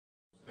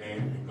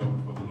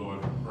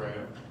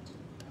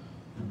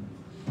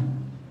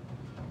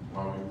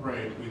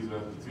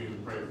Let's continue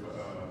to pray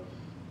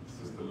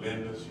for Sister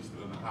Linda. She's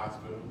still in the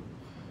hospital.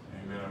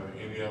 Amen. Are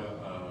there any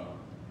other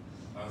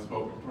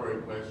unspoken prayer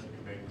requests you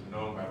can make them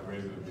known by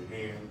raising of your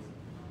hands?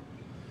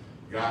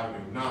 God, we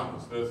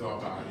acknowledge. Let's all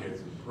bow our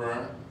heads in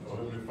prayer. Lord,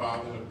 Heavenly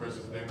Father, in the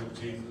precious name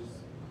of Jesus,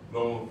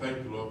 Lord,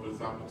 thank you, Lord, for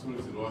this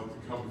opportunity, Lord, to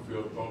come before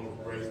your throne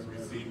of grace to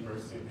receive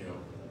mercy and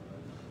help.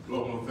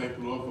 Lord, I want to thank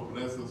you, Lord, for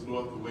blessing us,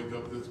 Lord, to wake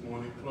up this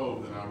morning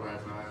clothed in our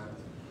right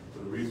minds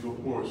with a reasonable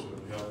portion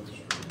of health and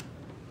strength.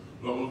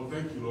 Lord, I want to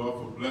thank you, Lord,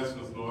 for blessing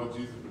us, Lord,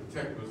 Jesus,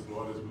 protecting us,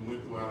 Lord, as we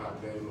went throughout our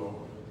day,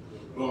 Lord.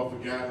 Lord, for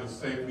guiding us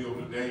safely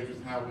over the dangerous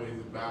highways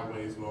and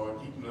byways, Lord,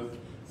 keeping us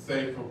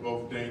safe from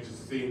both dangers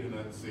seen and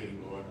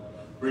unseen, Lord.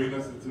 Bringing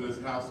us into this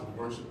house of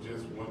worship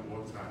just one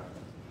more time.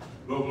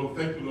 Lord, I want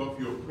to thank you, Lord,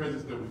 for your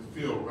presence that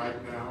we feel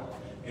right now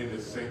in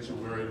this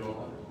sanctuary,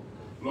 Lord.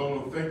 Lord, I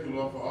want to thank you,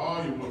 Lord, for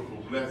all your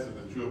wonderful blessings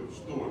that you have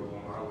bestowed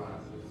upon our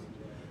lives.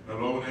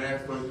 And Lord, when I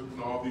ask, Lord, you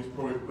put all these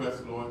prayer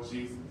requests, Lord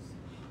Jesus,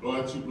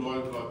 Lord, you,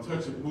 Lord,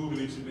 touch and move in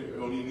each and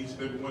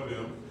every one of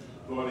them,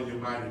 Lord, in your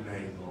mighty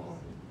name, Lord.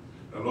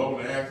 And Lord,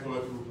 when I ask,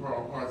 Lord, to prepare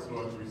our hearts,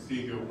 Lord, to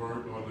receive your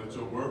word, Lord, let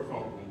your word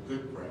fall on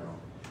good ground.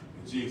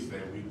 In Jesus'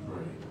 name we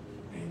pray.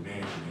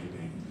 Amen and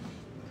amen.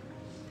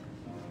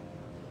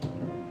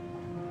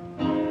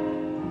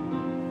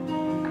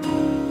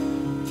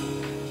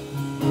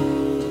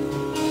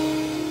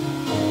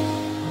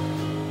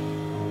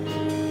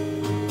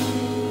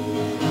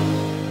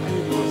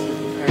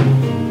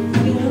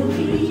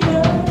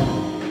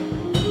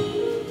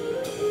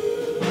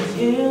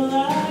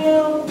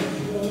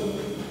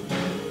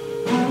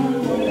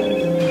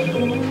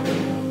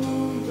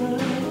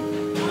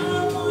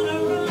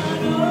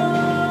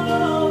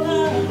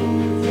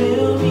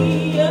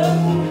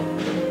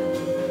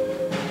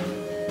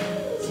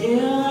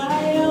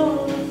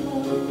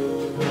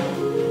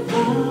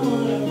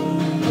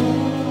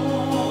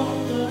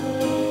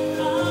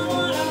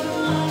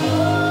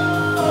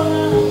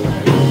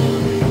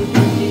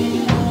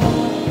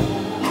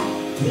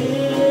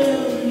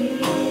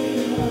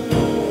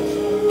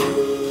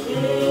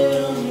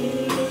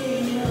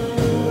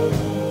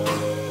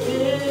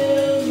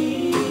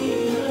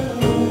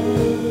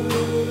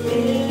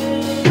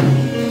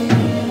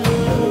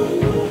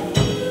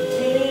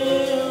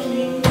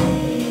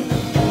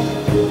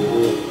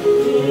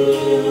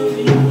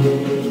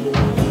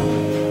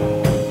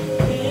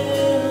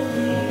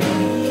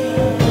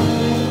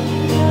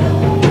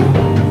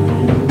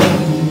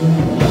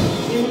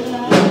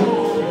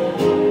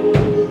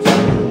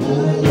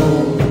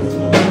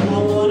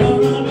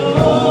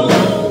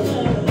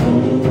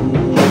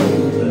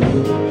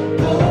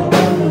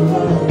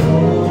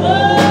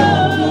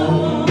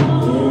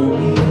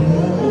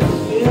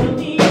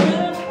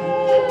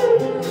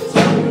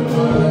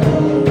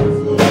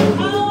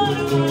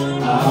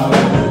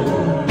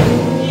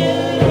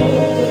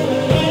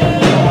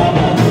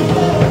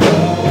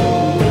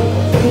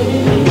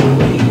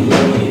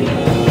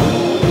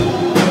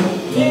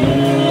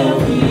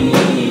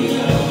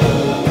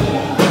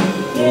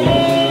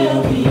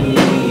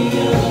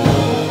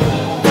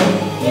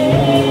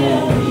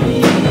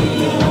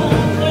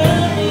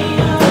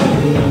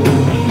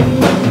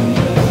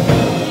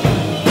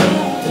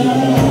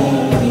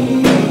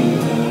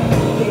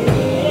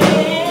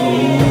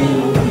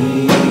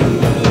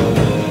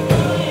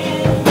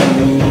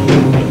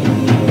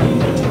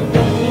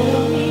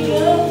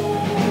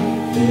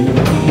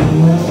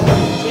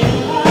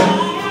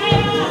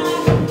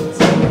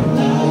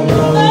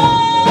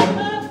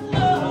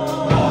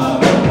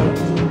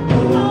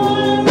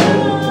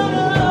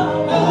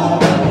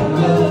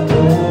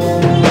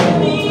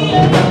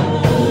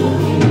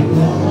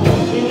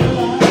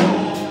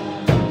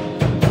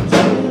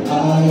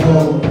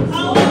 I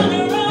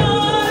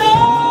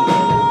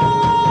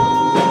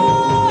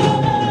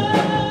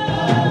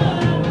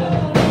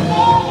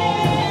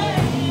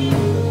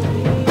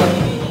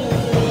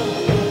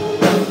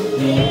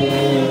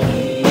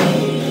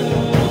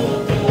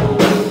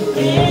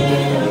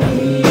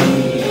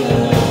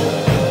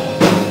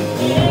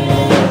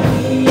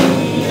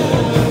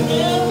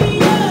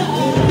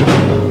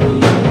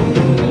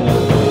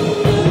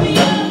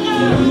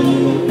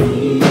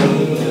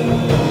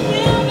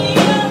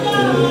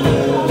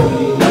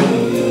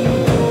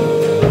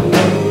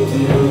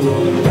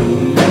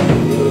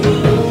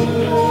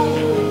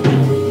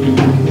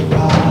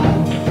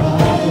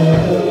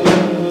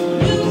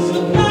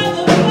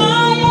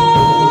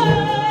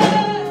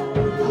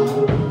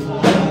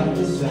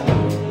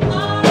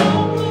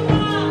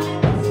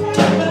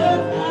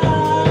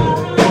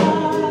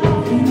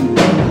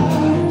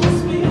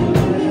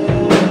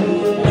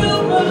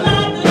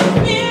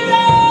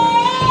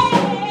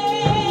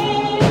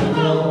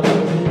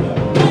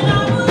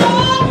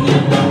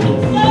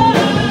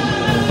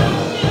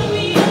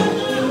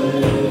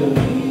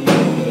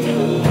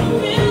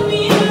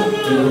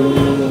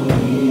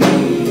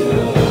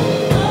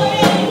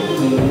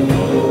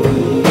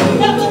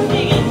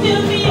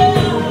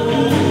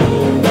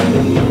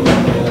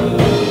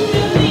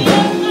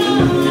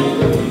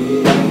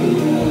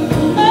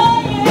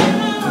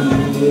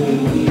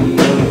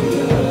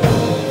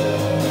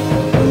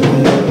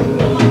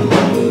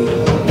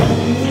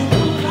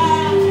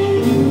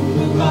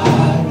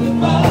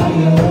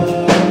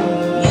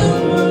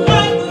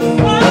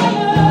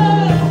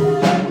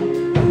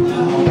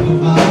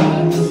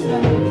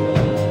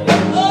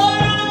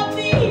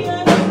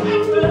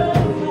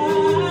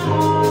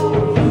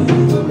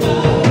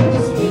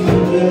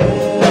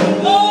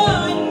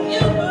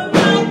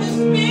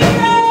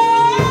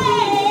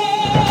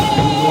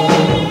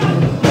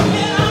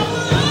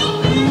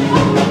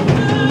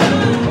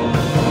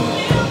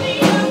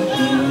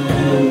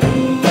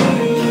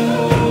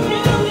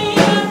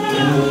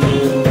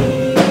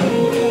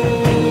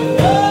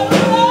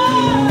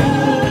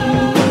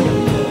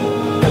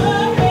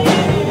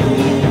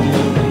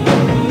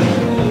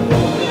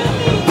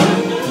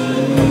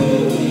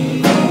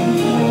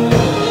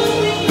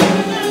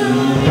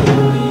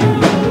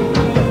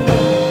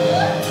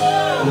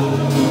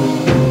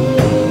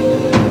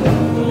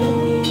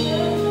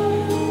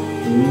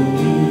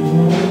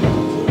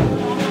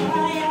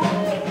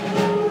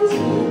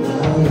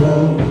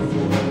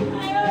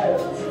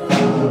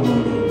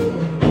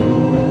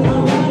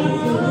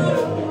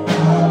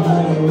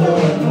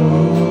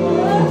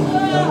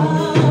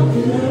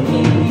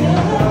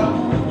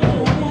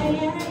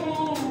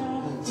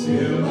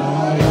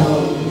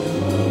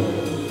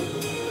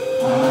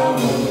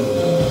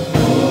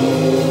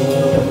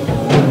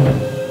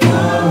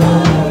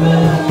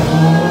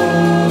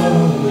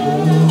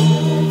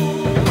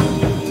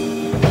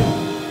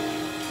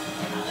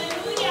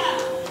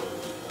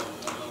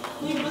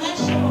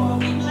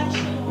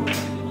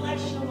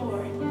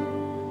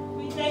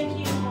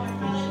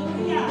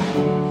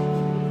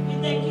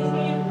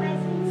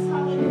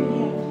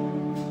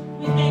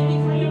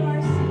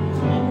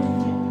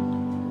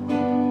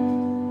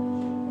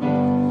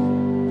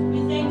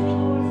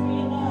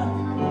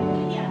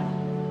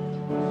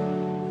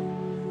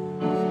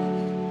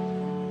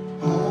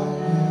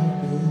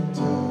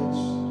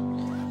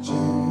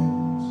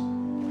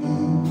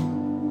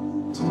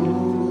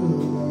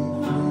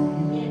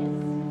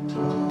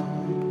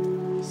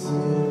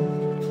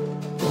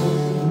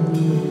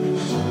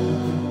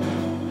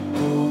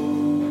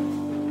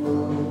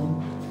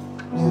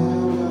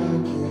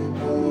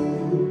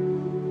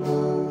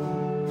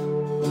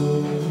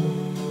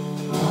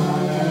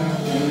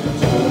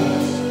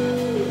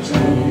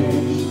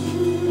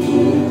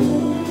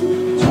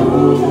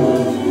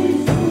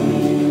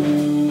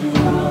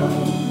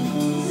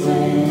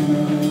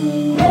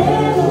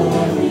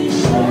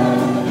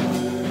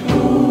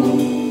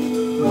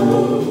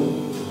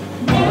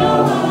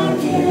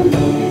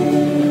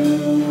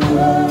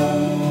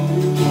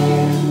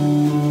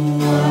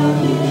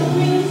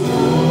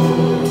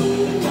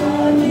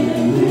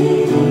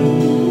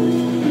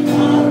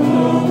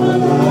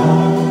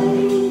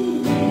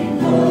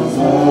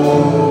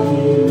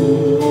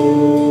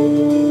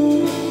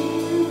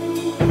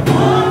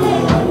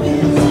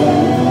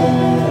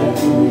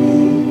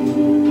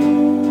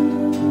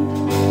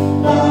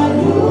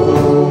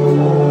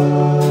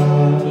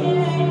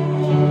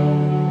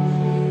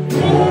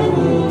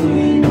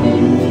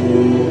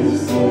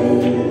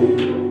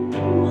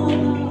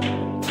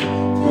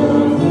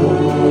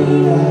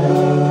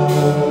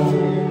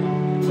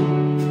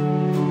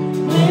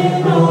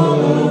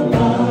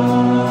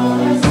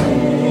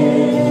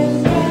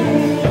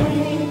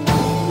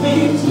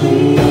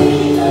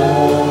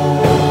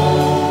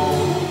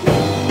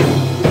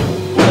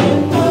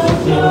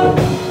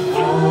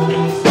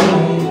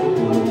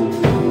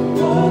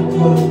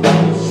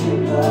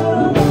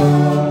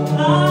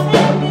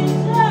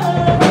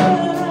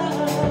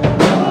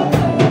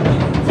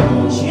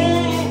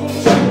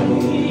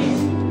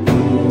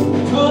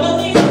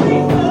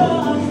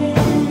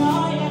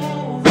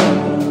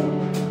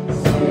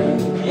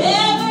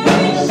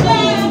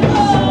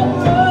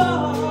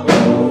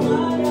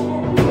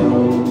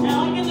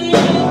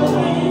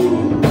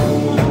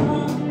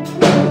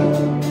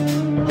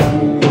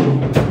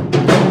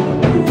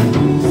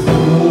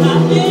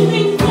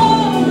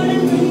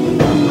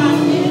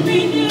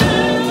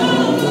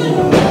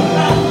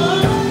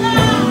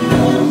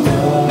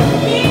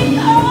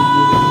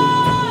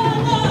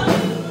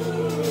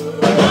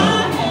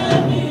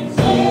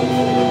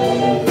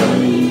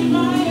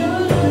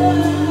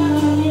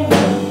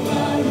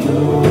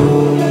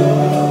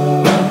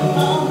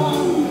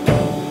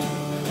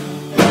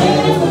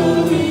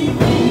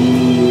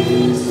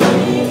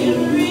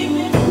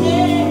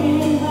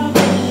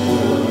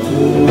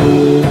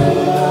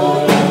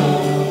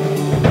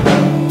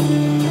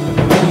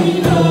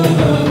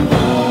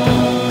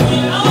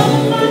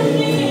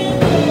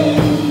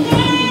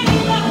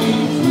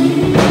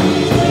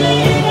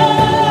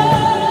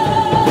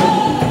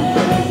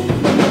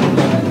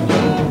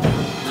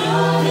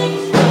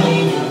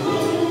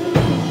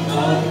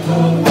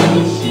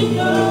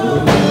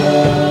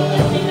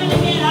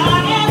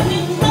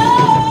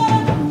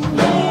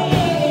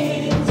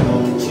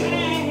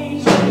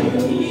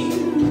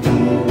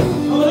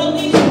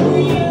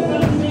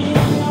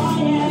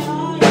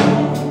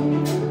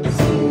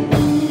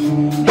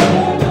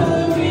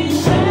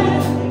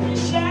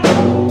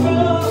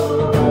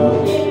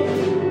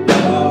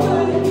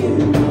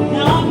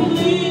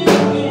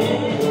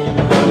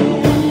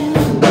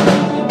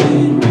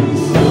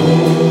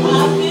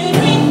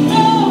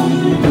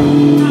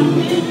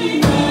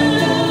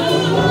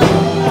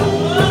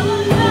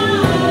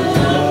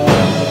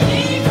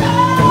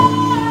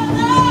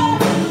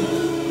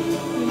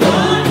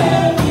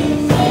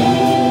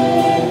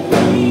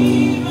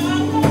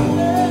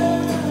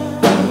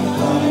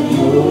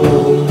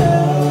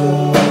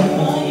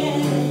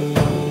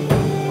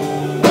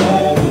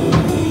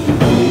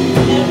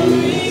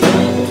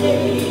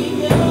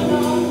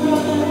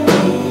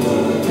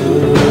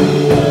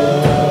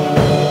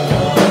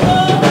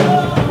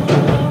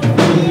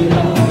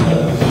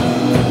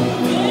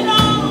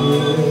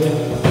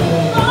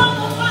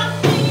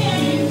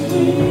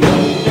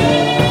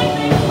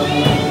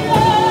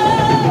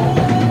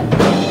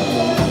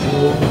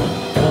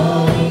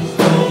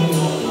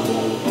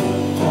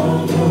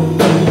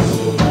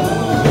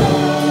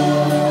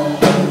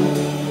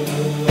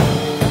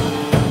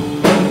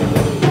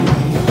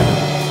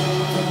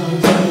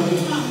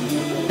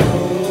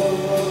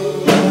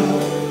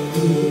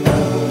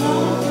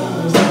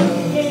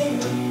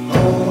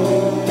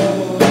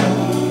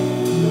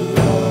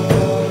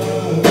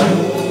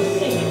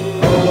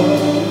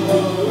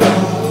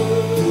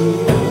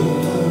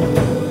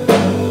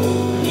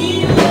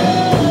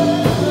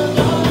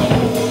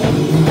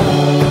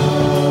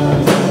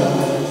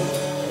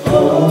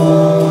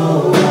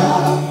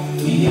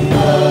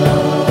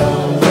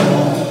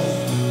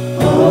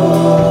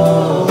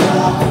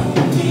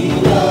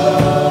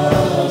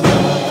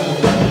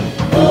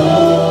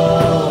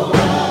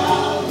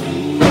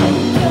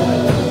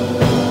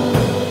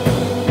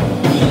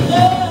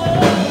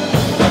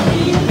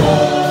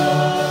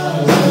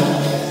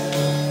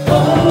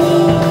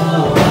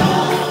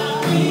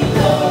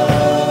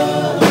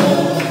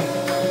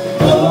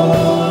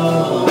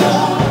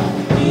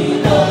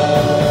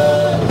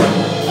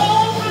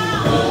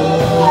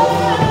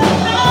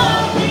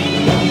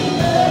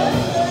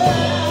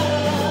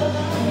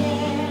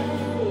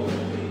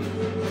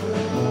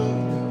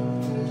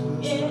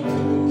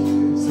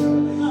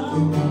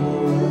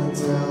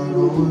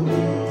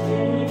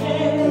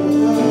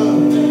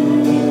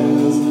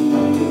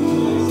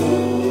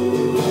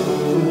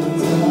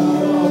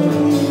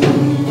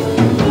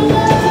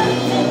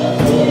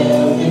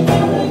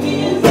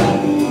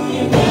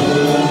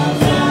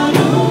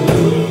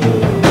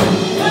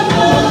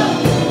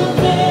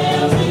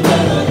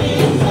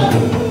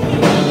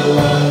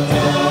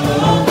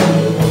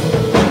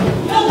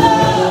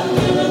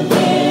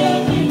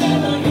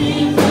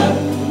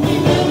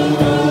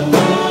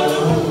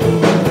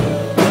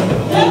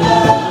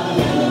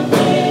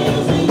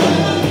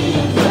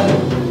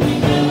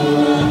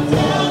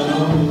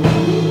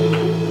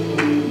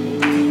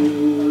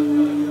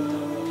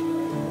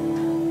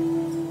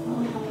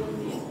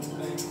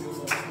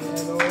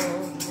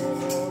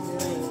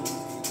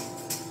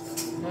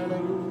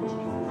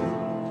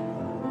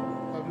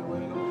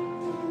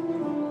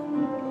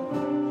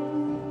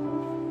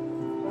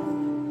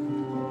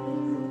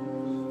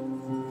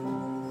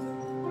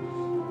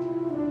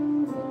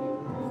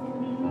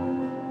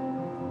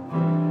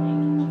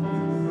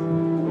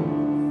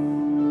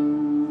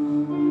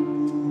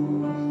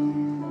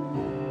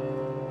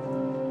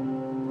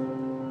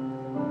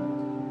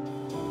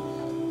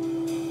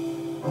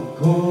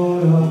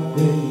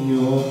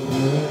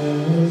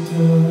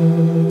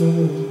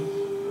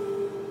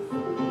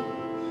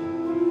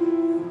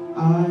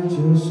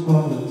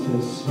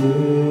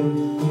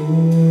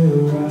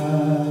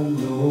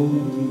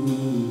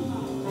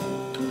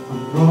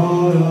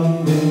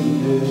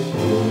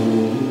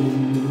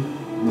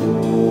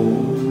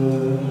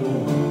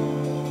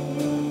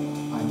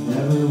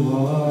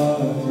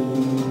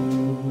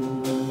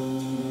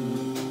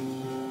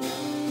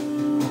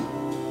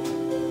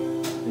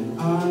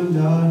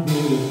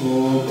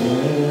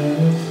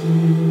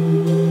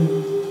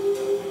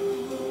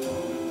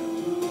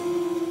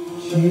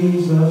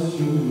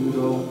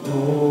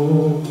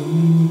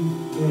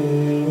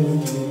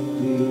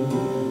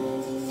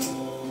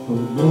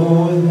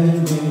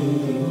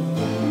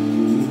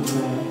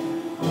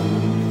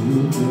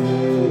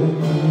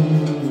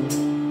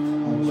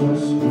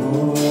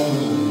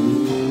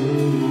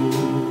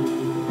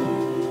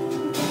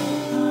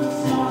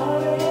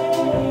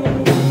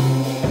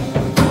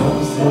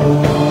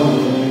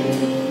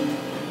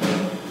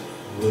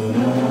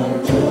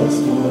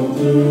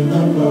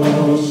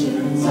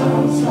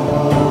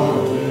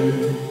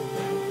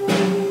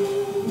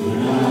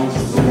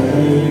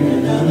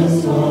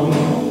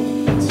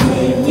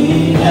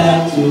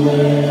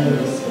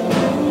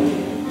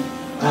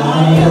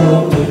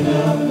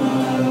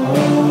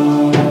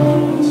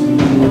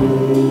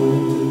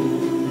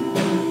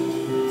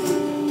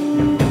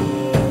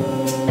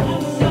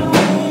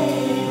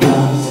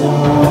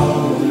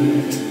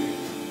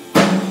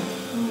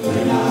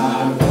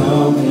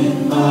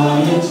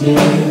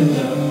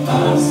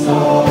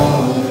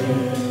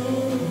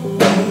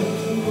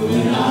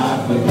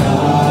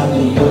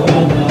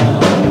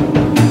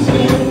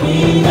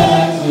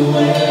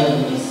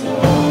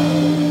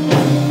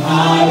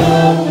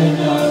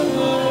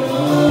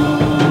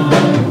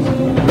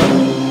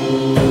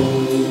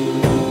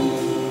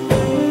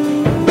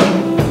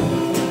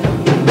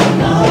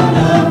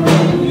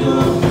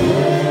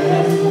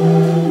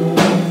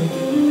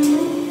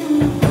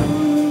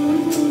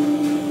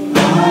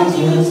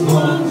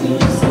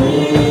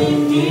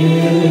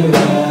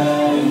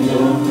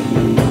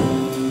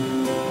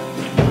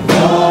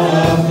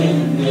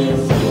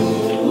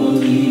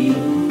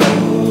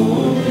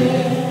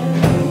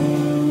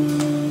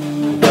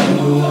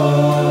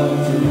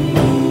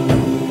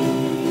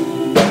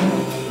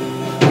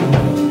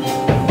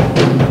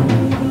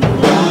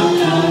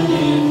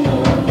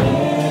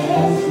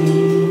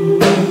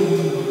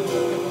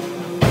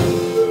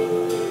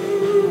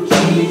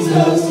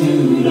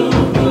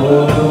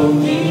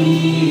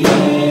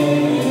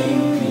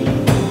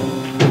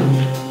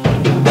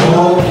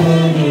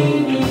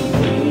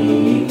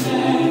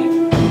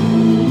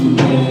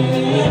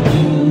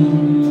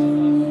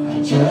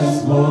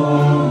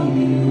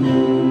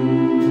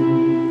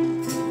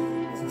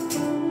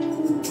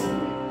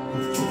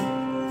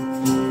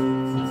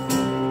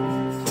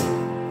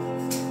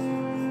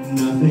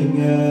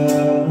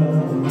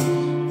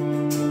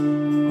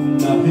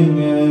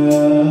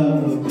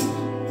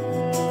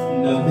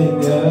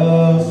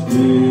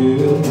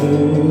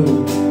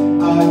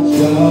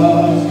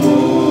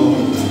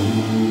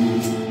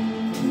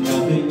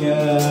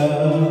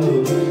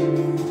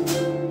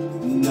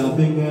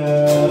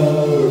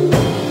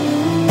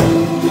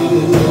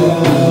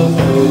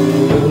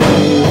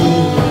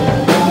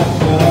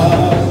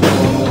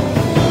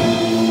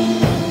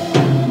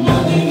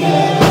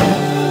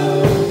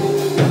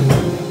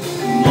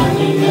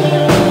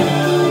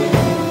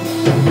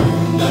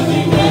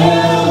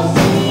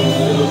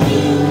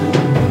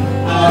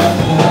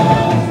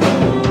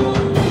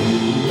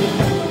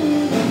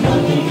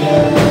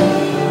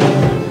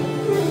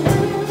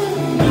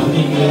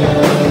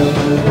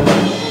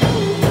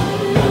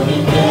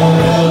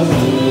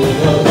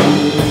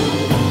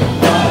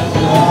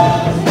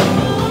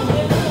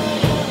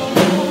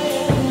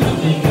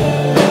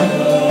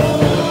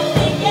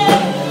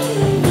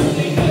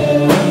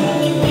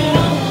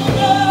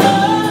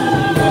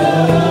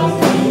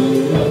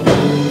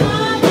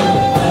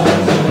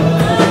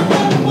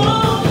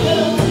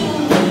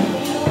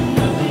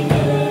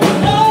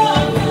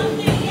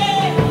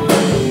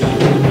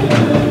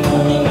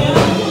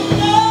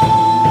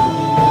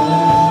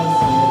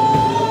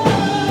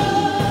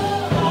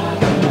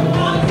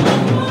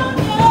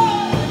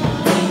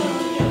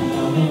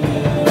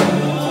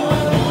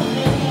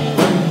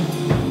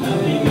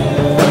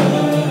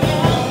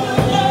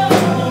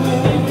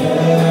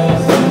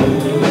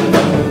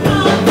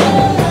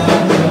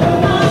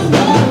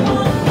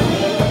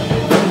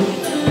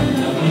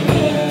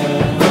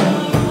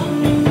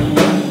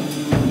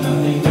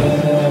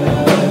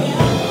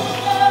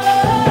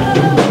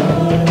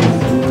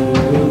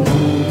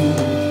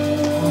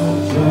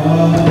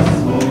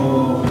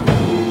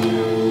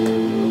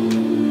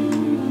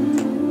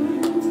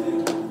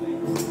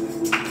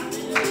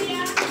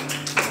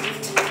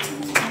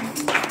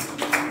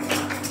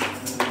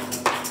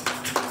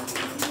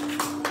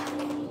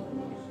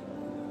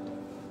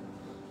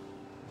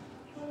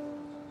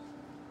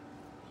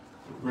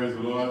Praise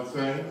the Lord,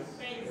 saints.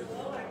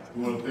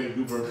 We want to thank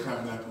Newburgh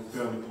Tabernacle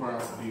Family Choir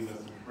for leading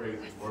us in praise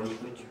and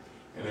worship.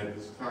 And at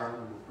this time, we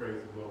will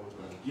praise the Lord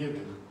with our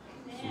giving.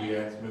 So we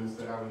ask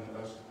Minister Allen and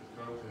ushers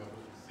to come to help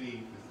us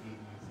receive this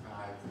evening's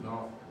tithes and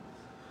offerings.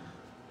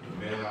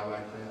 Amen. I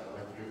like that. I'd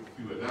like to give a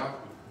few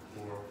announcements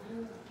before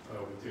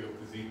we take up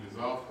this evening's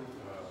offering.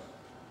 I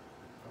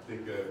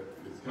think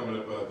it's coming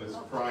up this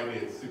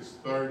Friday at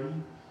 6:30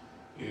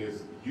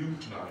 is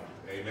Youth Night.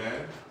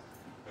 Amen.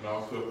 And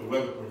also, if the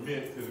weather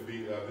permits, it'll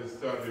be this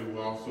Sunday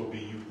will also be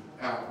Youth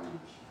Outreach.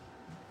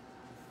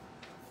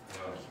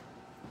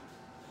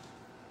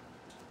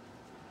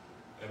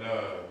 And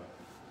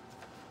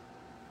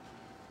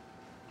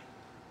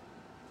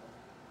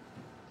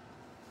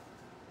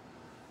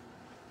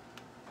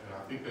I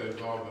think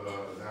that's all the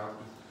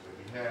announcements that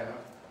we have.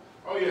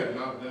 Oh yeah,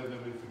 not let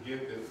me forget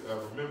that.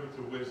 Remember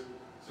to wish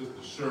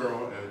Sister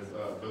Cheryl and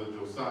Brother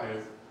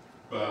Josiah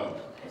a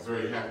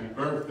very happy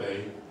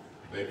birthday.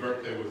 Their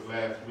birthday was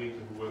last week,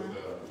 and who was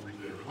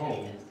at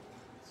home,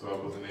 so I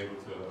wasn't able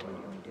to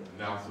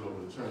announce it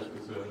over the church.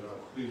 But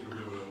please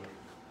remember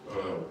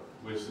to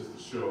wish Sister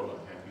Cheryl a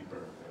happy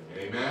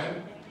birthday. Amen.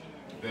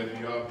 That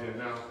be all the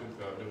announcements.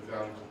 Ms.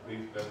 Allen,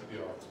 please bless the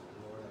offering.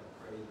 Lord, I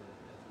pray that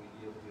as we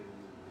give here,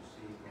 you will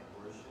receive our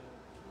worship.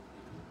 We'll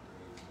give you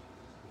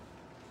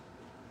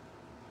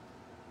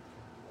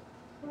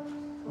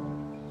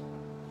praise.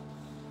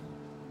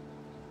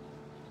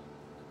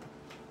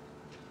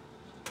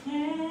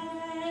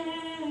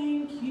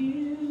 Thank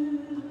you,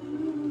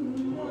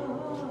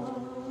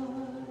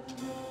 Lord.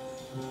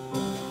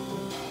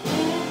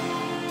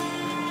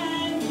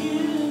 Thank you,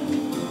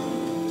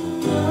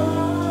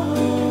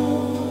 Lord.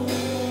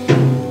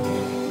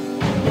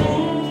 Thank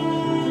you,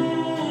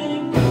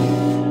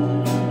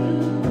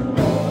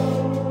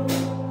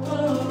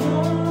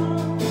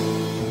 Lord.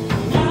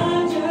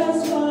 I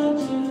just want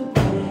to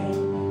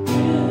thank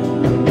you,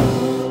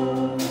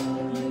 Lord.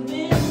 You've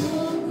been so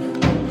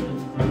good.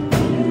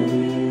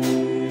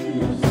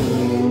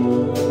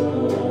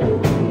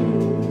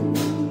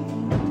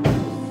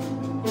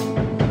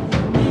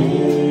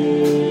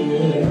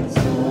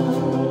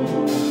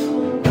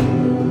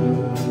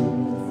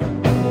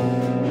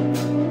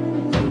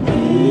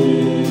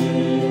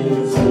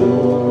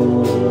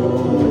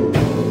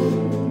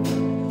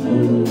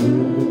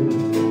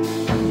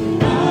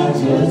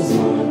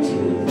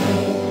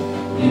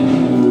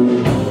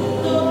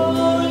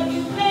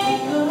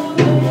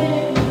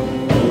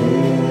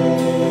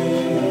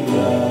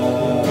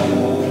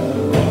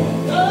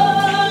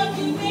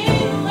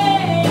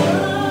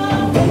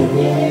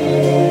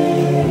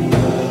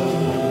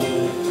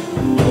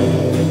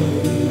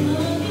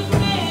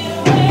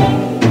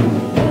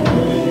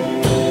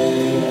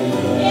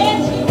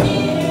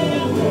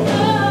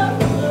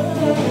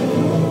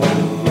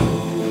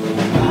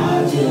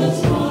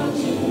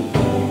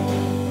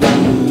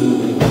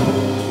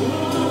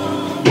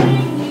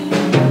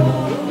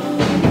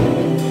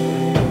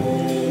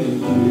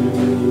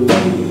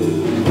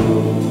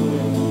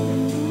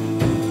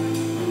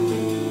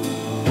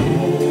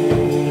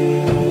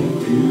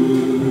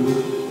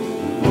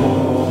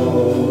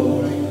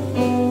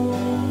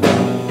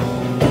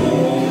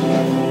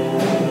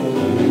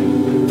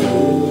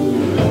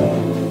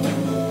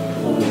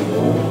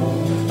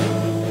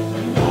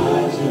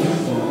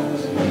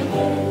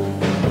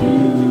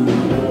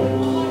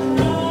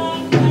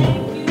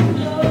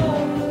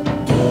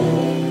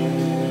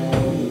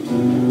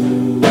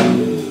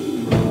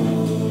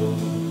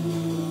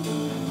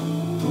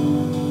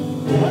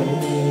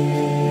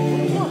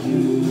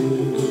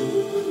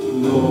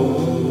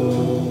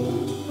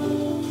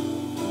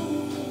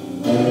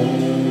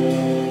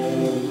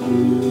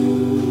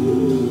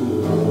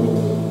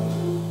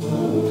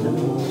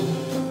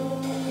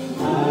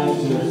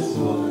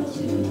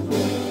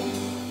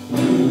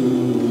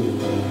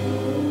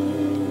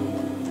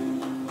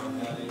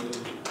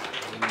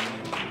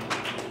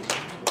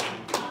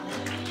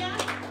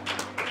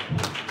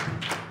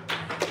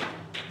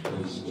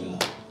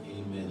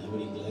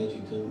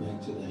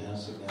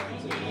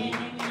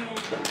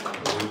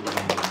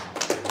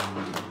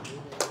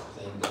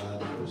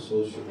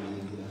 Social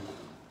media,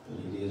 but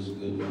it is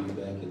good to be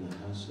back in the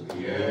house of the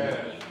Lord.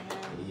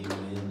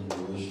 Amen.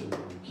 And worship our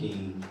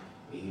King.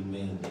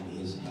 Amen. In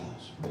His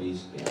house.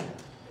 Praise God.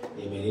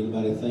 Amen.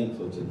 Anybody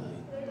thankful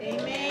tonight?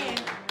 Amen.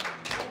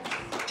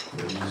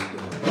 Praise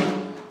God.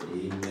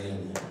 Amen.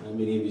 How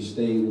many of you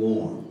stay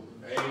warm?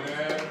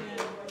 Amen.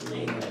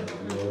 Amen.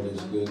 The Lord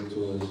is good to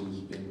us. He's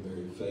been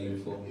very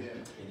faithful,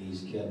 and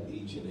He's kept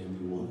each and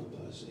every one of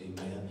us.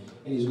 Amen.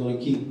 And He's going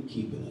to keep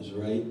keeping us,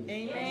 right?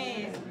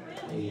 Amen.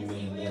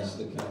 Amen. That's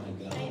the kind of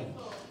God, amen,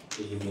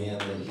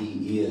 that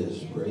He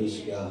is. Praise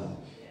God.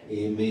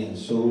 Amen.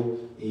 So,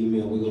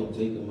 amen, we're going to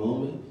take a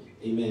moment,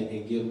 amen,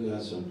 and give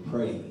God some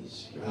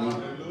praise. Right?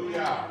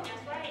 Hallelujah.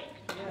 Right?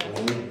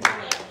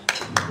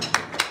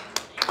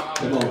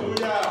 Come on.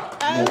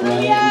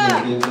 Hallelujah.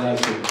 Right? Give God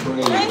some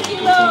praise. Thank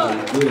you,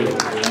 Lord. Good,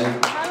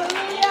 right?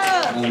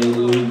 Hallelujah.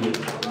 Hallelujah.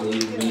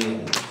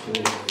 Amen. So,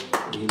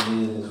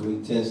 amen, as we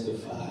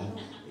testify,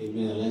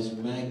 amen, let's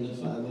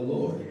magnify the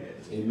Lord.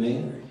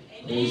 Amen.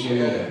 Praise the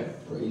Lord.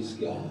 Praise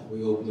God.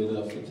 We open it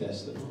up for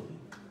testimony.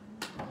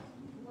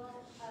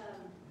 Well,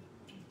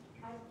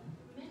 I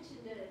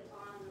mentioned it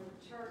on the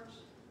church,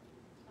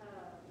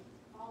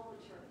 all the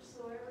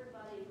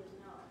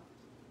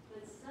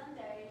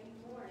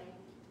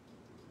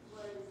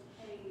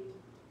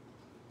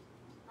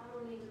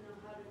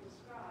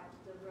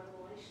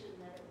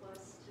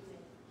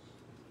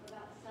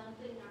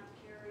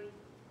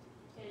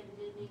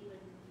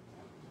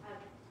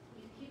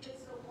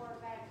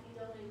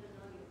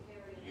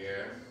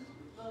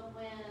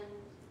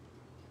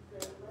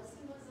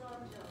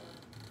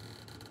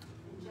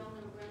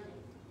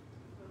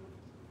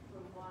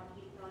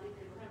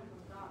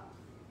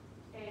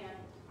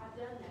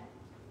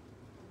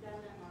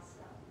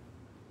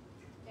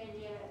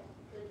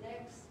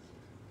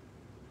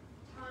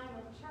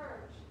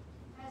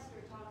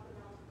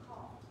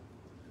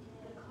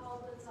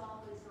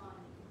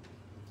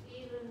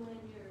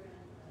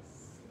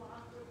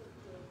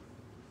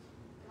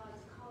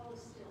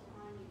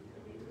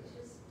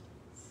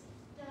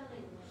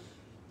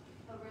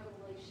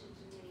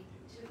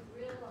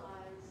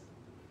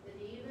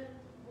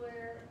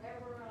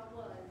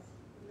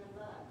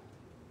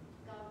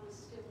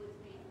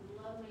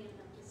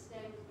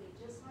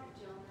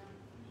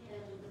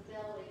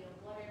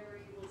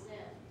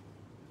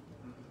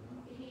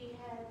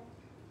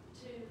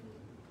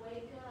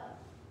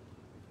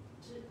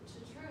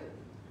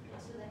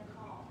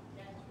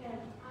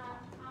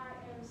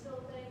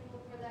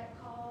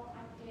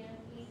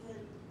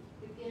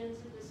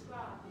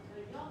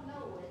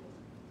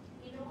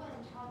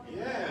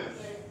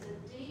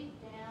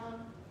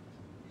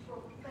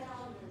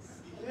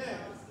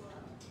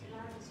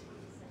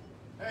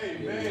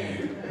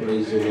Amen.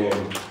 Praise the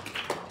Lord.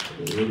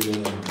 Amen.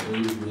 Amen.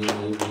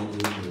 Amen.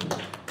 Amen.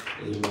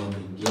 Amen.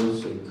 The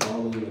gifts and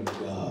calling of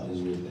God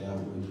is without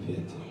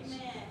repentance.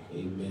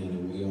 Amen.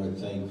 And we are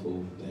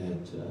thankful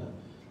that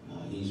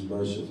He's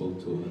merciful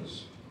to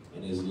us.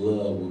 And His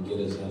love will get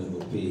us out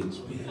of a pig's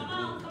pen. Come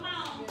on, come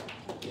on.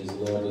 His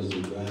love is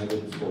the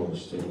driving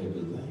force to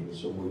everything.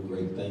 So we're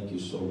great. Thank you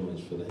so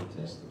much for that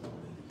testimony.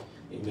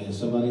 Amen.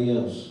 Somebody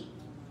else.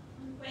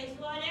 Praise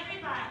the Lord,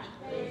 everybody.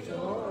 Praise the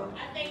Lord.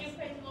 I thank you,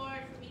 praise the Lord,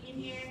 for being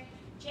here.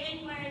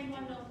 January is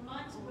one of those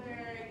months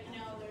where,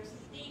 there's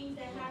some things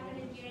that happen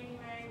in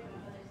January. My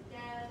mother's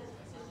death, it's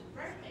my sister's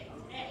birthday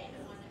today,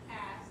 the one that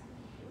passed.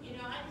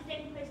 I just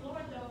thank you, praise the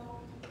Lord,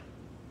 though.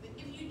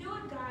 If you do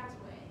it God's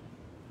way,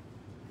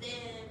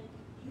 then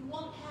you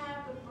won't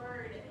have the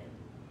burden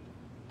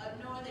of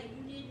knowing that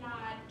you did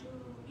not do,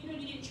 you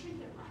didn't treat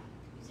them right.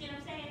 You see what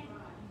I'm saying?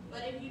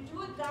 But if you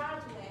do it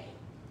God's way,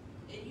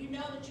 and you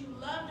know that you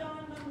loved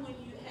on them when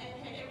you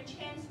had every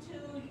chance to,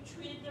 you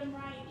treated them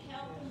right,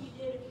 helped them, you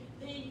did it,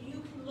 then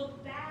you can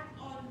look back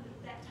on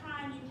that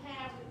time you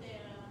had with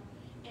them,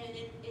 and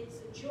it's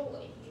a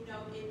joy, and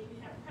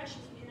you have precious,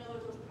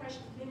 those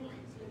precious memories,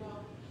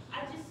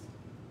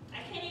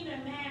 I can't even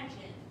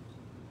imagine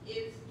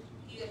if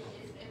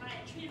I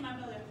had treated my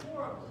mother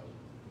horribly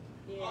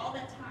all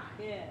that time,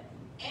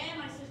 and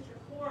my sister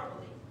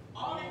horribly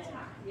all that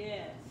time,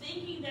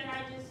 thinking that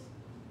I just,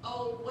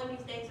 one of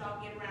these days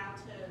I'll get around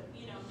to,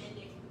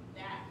 mending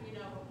that,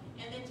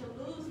 and then to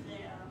lose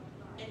them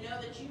and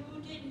know that you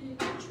didn't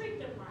treat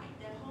them right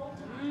that whole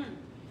time.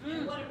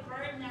 And what a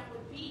burden that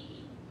would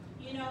be,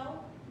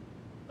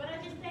 But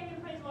I just thank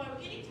and praise the Lord.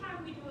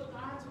 Anytime we do it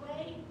God's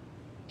way,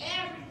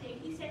 everything,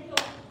 He said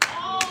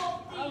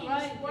all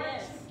things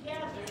work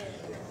together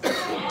for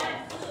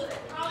our good.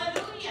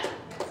 Hallelujah.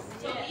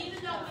 So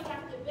even though we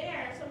have to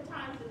bear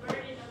sometimes the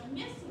burden of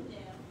missing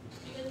them,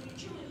 because if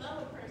you truly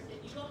love a person,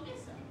 you're going to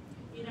miss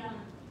them,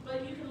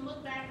 But you can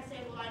look back and say,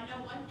 well, I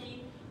know one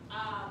thing,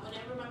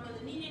 whenever my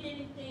mother needed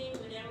anything,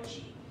 whenever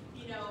she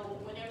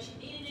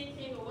needed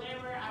anything or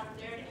whatever, I was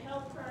there to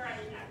help her. I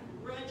did not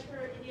grudge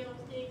her any of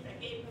those things.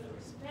 I gave her the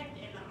respect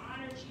and the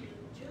honor she was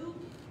due.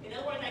 In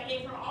other words, I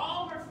gave her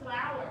all her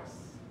flowers.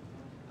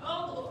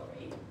 Oh,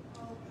 glory.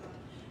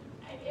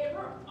 I gave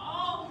her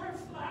all her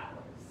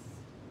flowers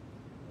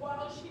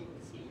while she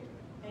was here.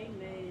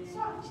 Amen. So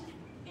I just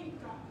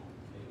thank God.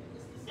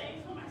 It's the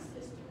same for my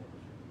sister.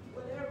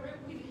 Whatever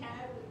we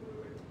had, we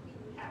would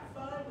have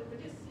fun. We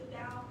would just sit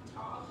down,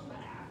 talk,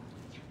 laugh.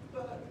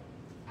 But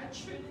I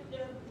treated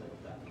them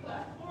with the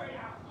I poured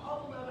out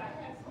all the love I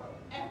had for them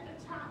at the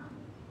time.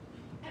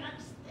 And I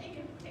just thank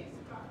and praise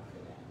God for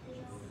that.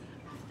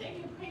 I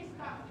thank and praise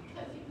God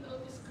because even though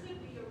this could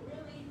be a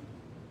really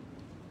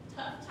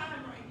tough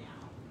time right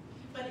now,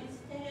 but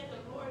instead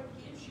the Lord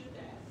gives you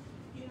that,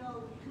 you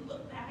can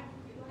look back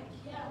and be like,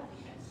 yeah,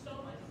 we had so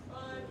much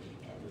fun.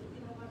 And,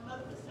 my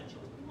mother was such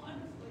a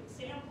wonderful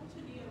example to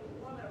me of a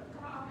woman of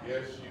God.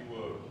 Yes, she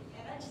was.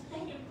 And I just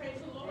thank and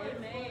praise the Lord.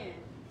 Amen.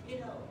 And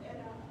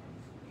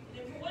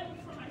if it wasn't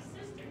for my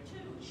sister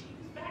too, she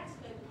was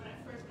backslidden when I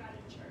first got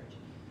in church.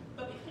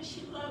 But because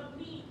she loved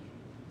me,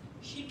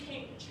 she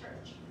came to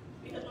church.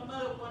 Because my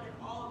mother wanted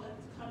all of us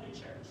to come to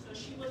church. So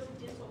she wasn't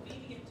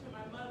disobedient to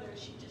my mother.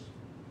 She just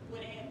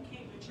went ahead and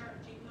came to church,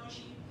 even though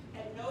she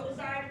had no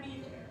desire to be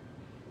there.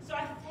 So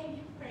I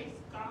thank and praise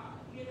God,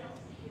 And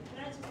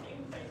I just thank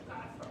and praise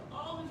God for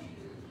all of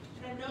you.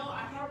 And I know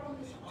I harp on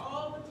this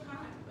all the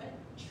time, but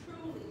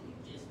truly, you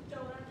just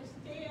don't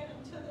understand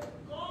until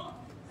they're gone.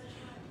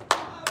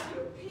 Love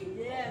your people.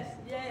 Yes.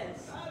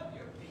 Love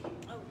your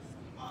people.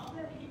 All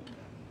that He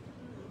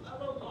love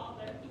them while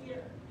they're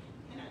here.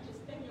 And I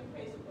just thank and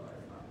praise the Lord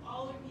for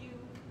all of you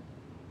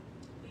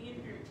being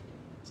here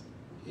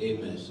today.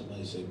 Amen.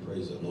 Somebody say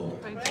praise the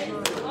Lord. Praise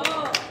the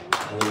Lord.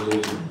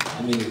 Hallelujah.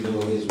 I mean, you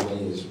know His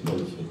way is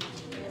perfect.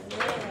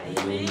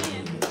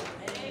 Amen.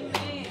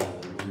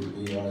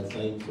 We are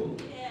thankful.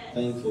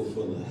 Thankful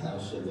for the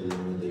house of the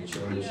Lord, the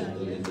church of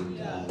the living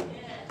God.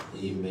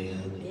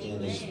 Amen.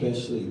 And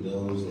especially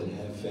those that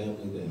have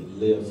family that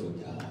live for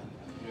God.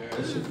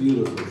 It's a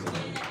beautiful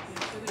thing.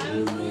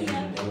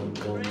 Amen.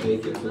 Don't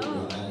take it for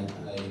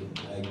granted.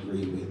 I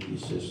agree with you,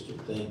 sister.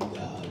 Thank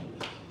God.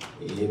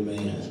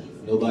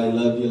 Amen. Nobody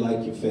love you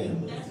like your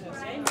family.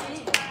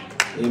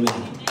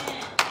 Amen.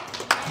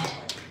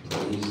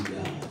 Praise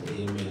God.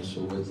 Amen.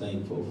 So we're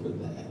thankful for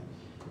that.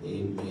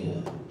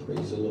 Amen.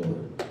 Praise the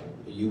Lord.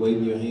 Are you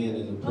waving your hand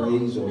in the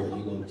praise, or are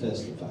you going to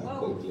testify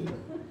quickly?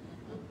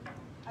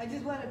 I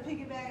just want to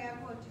piggyback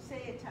on what you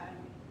said,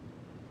 Tanya.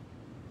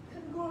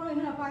 Because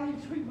growing up, I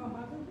didn't treat my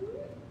mother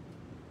good.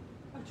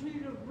 I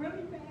treated her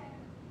really bad.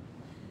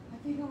 I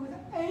think I was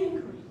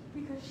angry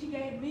because she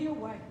gave me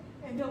away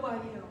and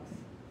nobody else.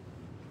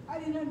 I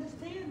didn't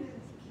understand that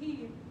as a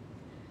kid.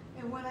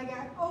 And when I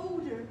got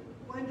older,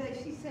 one day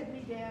she set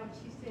me down.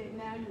 She said,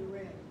 "Now you're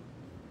ready."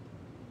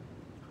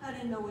 I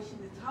didn't know what she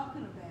was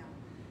talking about.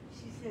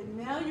 She said,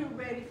 "Now you're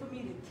ready for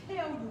me to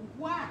tell you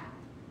why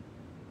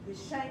the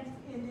Saints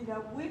ended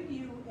up with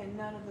you and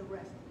none of the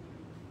rest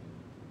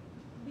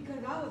of you."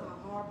 because I was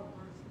a horrible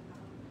person.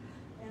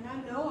 And I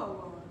know I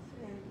was.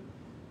 And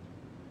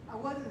I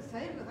wasn't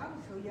saved because I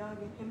was so young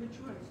and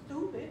immature and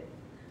stupid.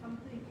 I'm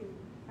thinking,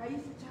 I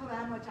used to tell her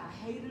how much I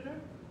hated her,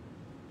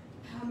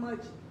 how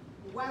much,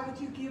 why would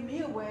you give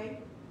me away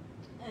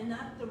and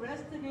not the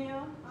rest of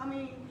them? I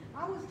mean,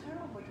 I was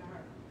terrible to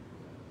her.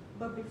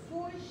 But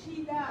before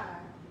she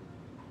died,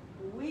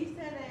 we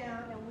sat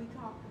down and we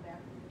talked about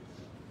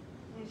this.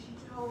 And she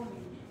told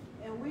me,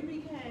 and we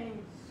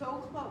became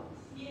so close.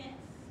 Yes.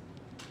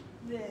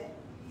 That,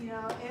 you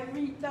know,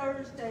 every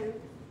Thursday,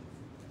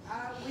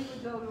 we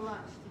would go to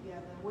lunch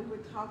together. We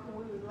would talk and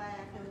we would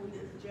laugh and we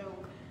would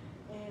joke.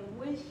 And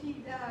when she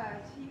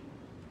died,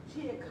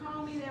 she had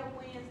called me that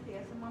Wednesday.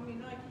 I said, Mom, you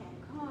know I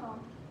can't come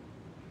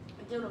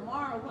until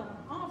tomorrow when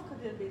I'm off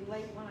because it'll be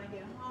late when I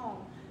get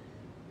home.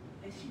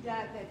 And she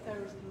died that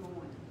Thursday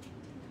morning.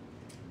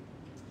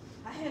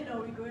 I had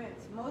no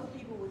regrets. Most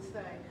people would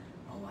say,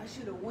 oh, I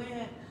should have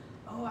went.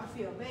 Oh, I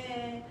feel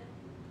bad.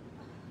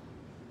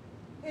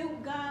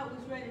 God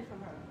was ready for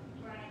her.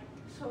 Right.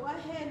 So I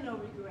had no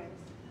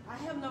regrets. I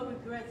have no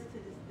regrets to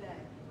this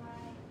day.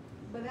 Right.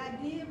 But I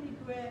did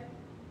regret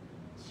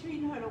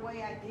treating her the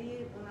way I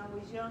did when I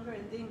was younger,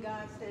 and then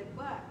God said,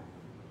 but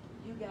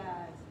you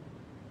guys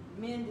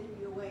mended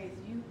your ways.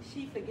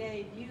 She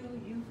forgave you,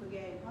 you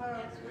forgave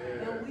her,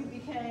 Yes. and we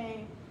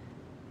became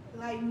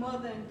like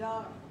mother and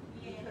daughter.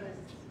 Yes.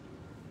 Because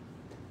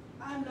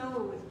I know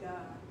it was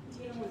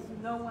God. It was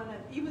no one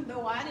else, even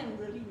though I didn't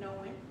really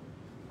know him.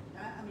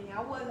 I mean,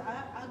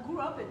 I grew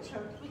up in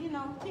church, but you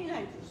know,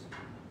 teenagers.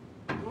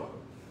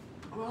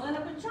 Growing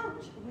up in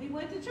church. We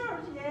went to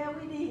church, yeah,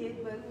 we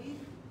did, but we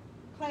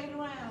played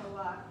around a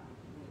lot.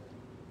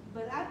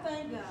 But I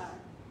thank God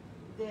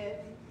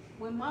that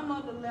when my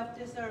mother left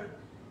this earth,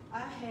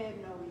 I had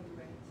no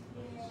regrets.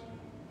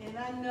 Yeah. And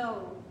I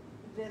know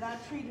that I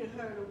treated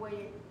her the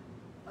way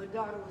a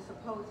daughter was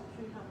supposed to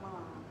treat her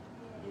mom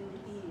in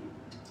the end.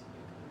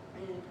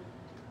 And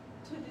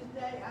to this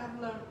day, I've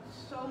learned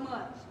so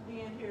much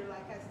being here,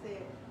 like I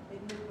said,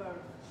 at New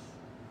Birth,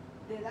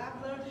 that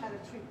I've learned how to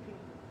treat people.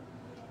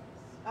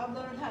 I've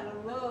learned how to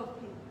love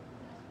people.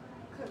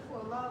 Because for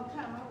a long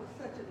time, I was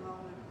such a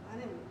loner. I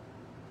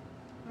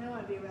didn't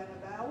want to be around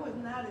nobody. I was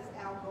not as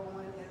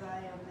outgoing as I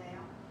am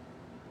now.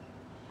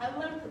 I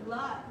learned a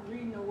lot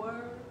reading the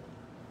Word.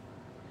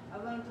 I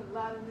learned a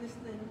lot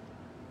listening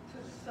to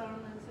the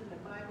sermons and the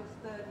Bible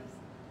studies.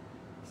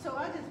 So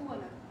I just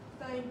want to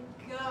thank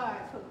God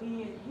for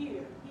being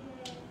here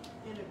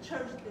in a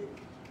church that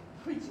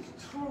preaches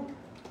truth.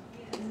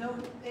 And no,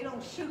 they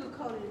don't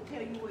sugarcoat it and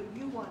tell you what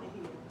you want to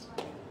hear.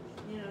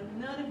 You know,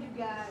 none of you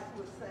guys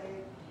will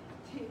say,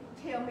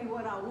 tell me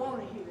what I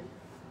want to hear.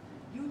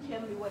 You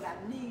tell me what I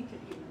need to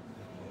hear.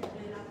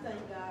 And I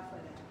thank God for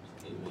that.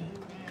 Amen.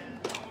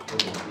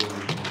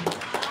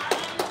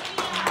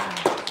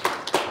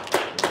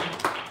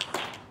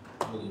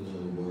 How do you know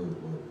the word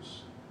works?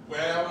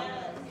 Well,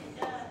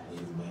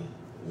 Amen.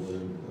 The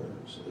word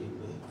works.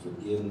 Amen.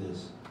 Forgiveness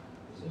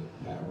is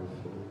a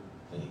powerful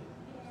thing.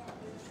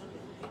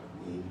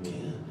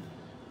 Amen.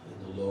 And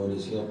the Lord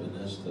is helping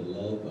us to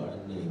love our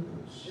neighbors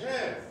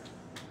yes.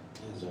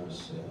 as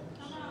ourselves.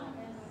 Come on.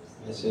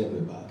 That's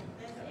everybody.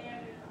 That's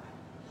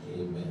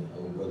everybody. Amen.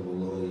 Oh, Brother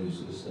Lloyd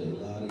used to say,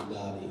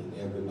 lottie-dottie and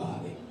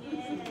everybody.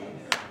 Yes.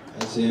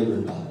 That's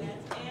everybody.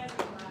 That's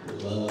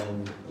everybody.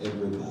 Love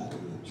everybody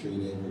and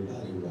treat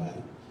everybody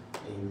right.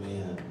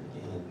 Amen.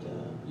 And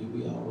you'll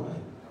be all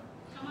right.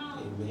 Come on.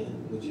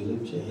 Amen. Would you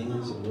lift your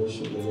hands and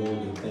worship the Lord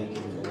and thank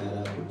Him for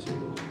that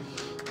opportunity?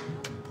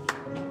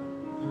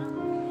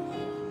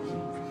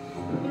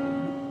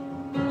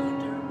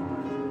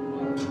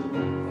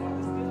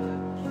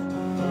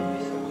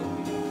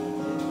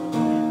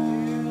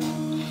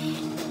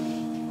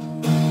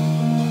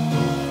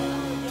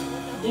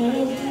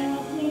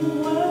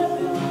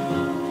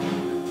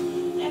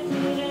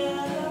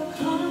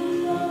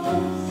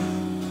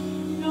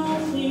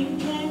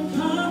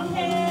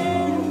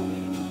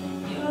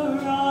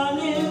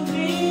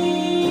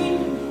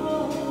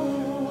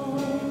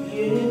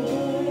 Yeah.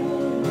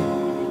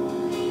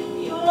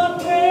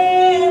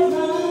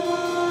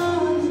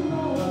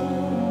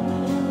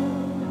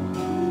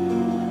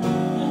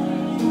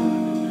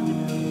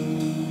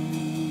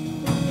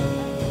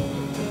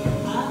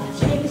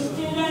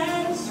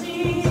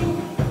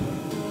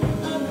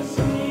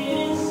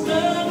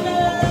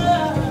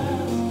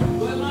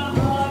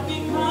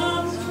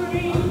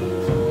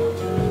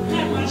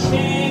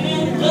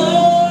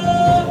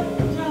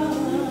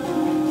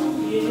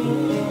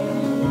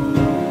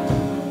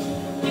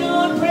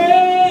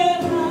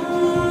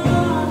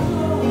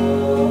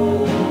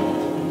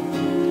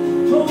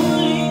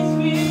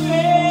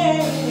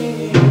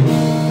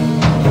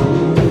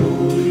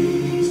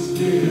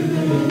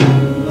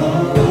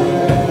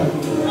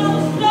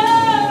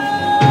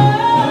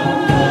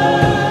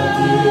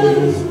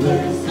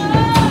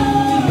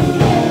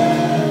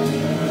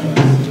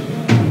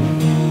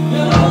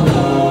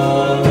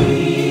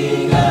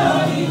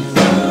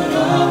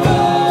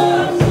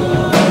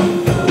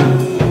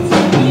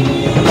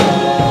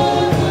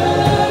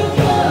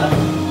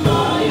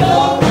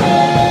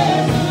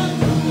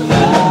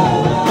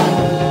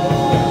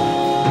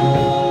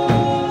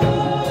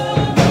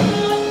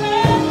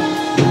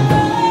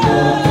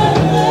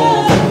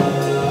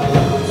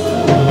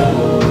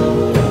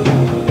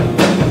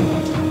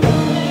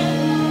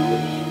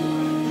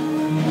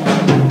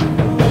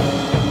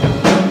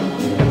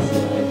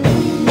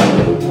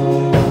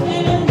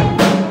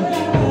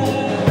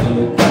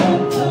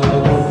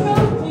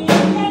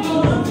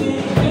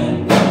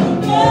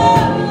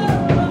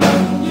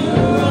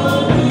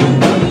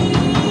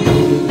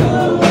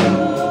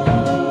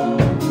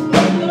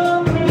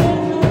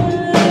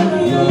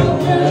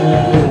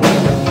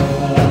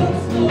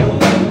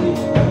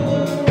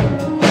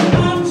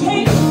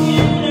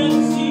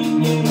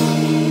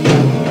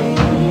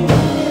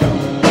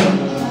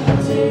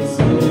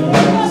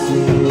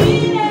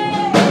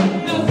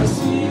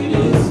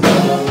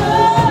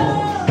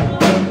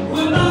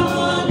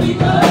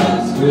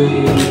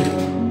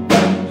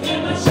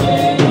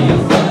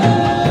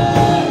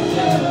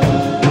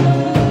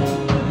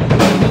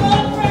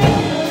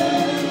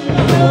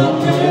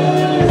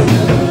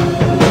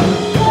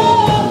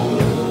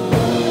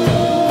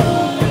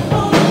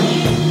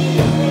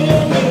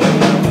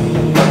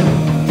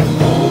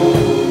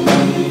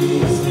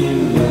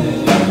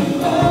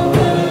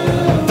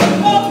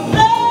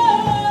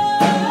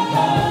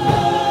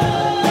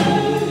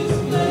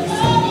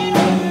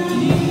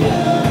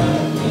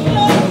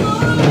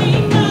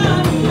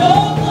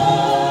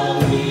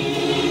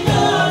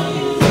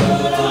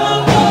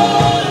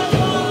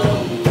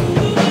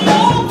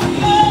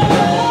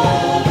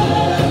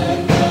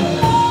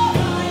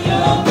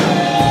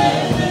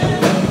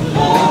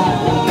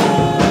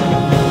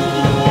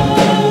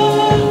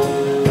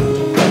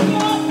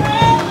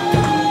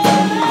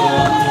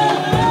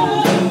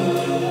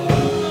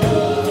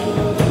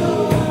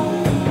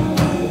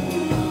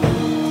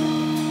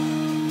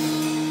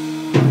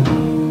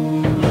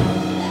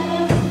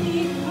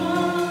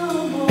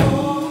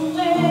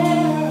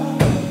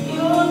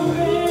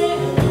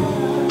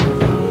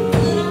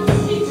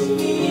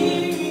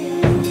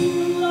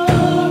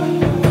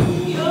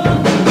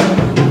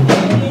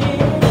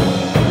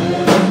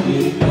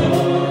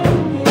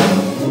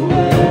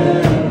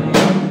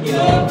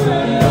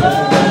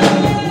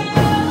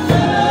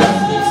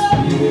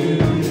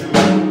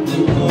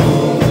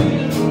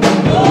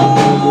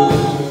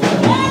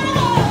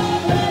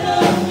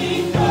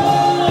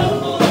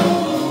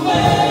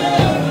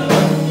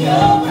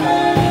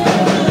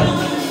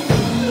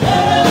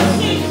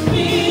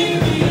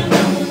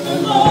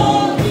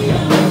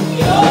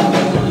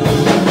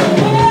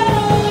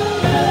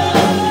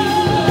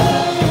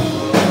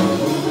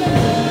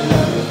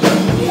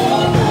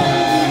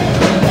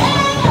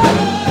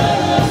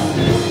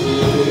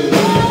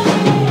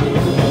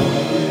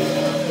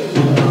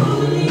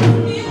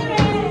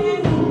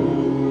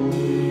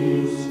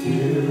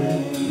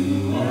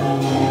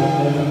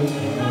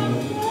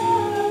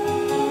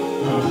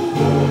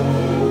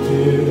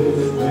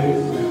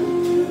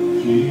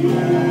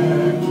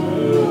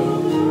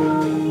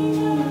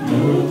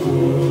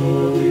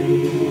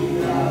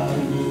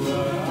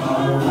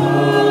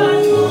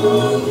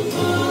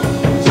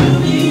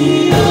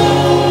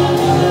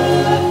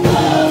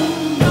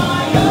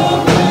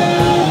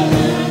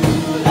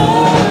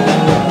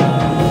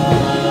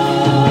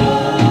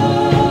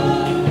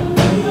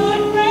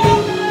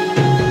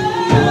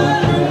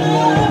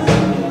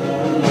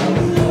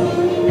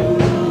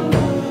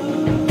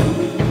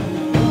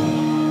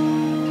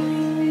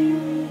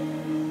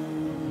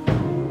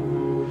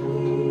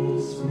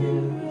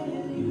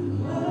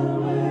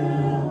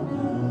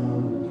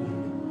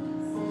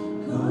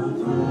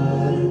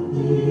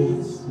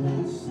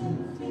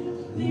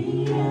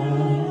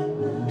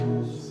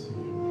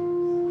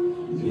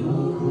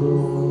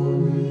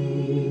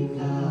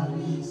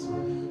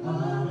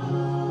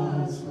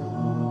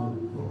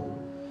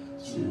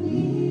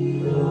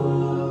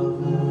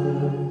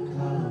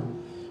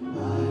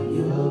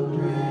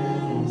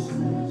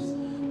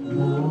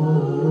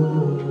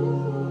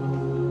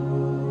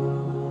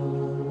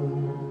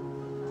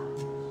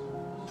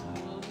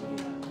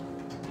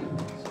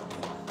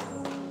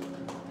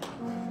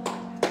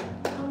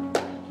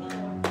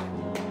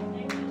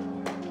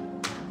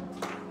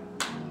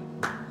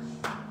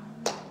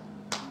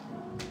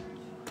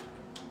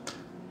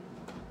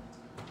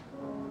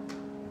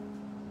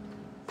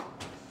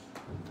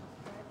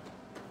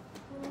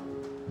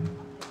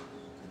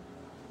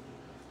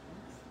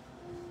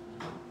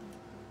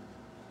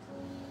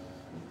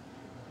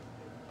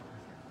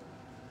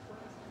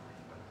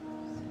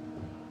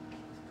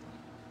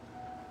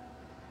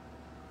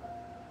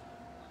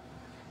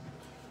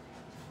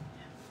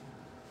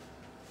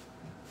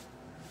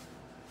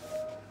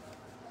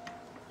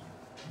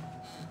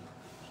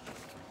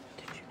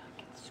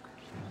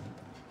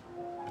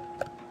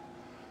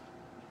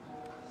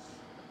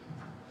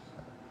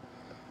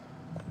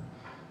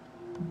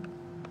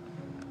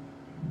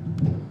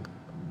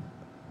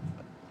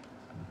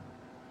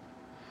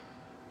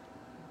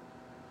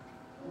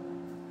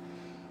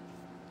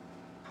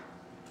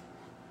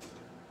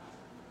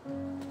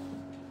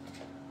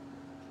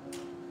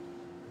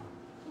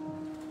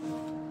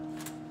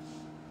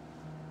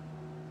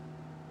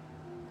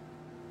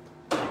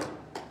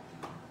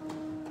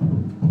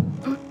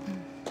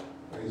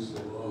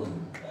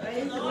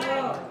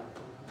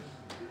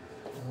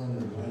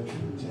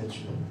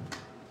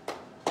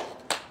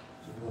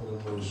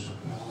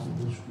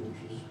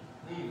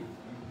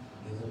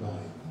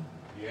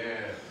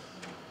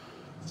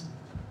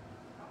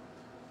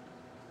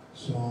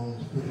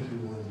 Psalms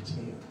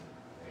 51:10.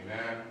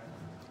 Amen.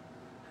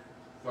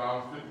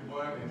 Psalms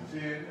 51:10,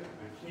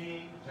 the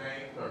King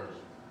James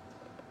Version.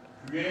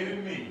 Create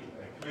in me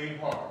a clean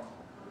heart,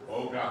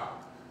 O God,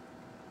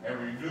 and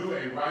renew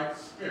a right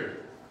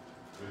spirit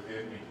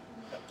within me.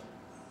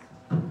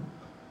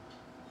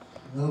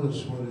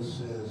 Notice what it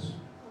says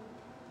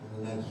in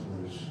the next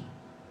verse.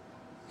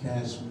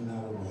 Cast me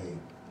not away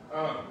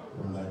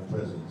from thy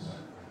presence,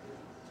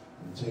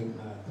 and take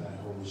not thy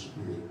Holy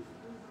Spirit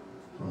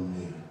from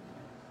me.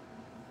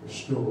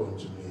 Restore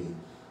unto me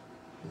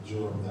the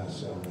joy of thy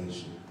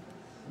salvation,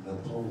 and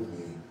uphold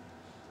me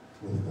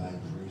with thy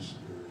free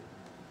spirit.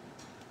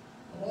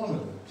 I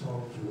want to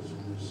talk to us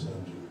on this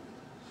subject.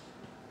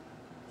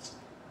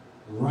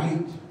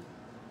 Right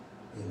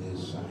in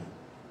his sight.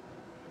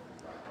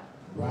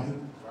 Right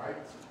in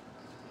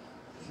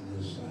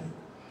his sight.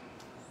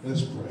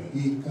 Let's pray.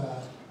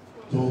 Ika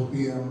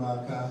tokia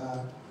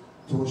makaha,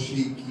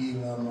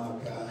 toshiki la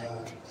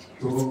makaha,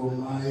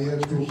 toromaya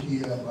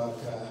tokia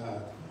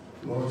makaha.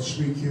 Lord,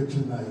 speak here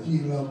tonight.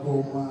 Hila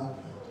koma,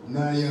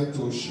 naya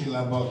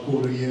toshila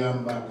bakuria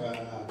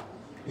makaha.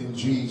 In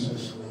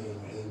Jesus'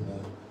 name,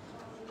 amen.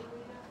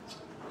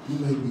 You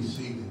may be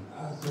seated.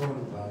 I thought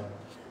about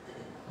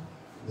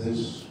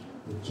this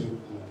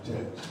particular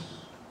text.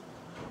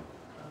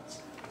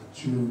 I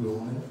chewed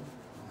on it.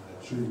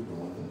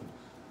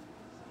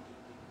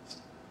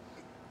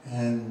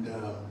 And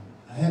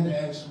I had to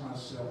ask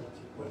myself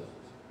the question,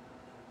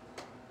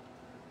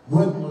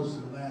 when was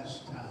the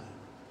last time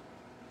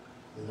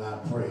that I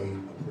prayed a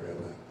prayer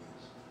like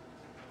this?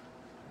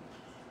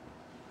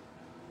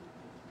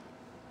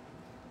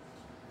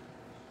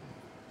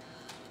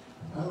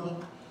 Hello?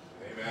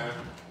 Amen.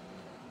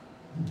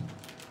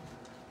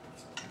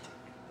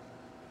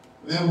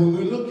 Now, when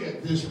we look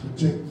at this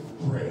particular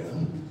prayer,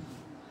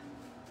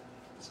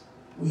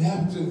 we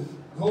have to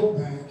go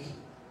back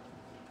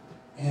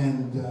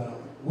and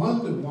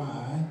wonder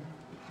why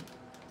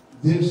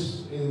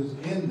this is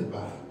in the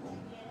Bible.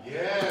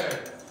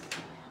 Yes.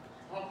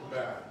 Talk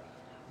about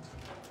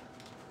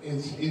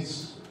it.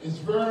 It's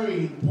very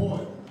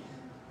important.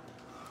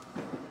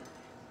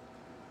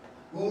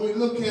 When we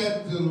look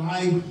at the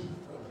life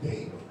of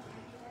David,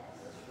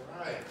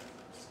 That's right.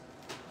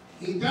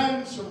 he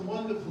done some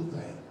wonderful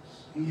things.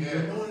 He was Yes.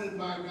 anointed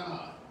by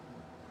God.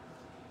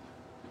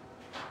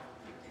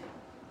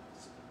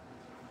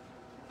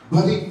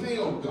 But he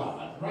failed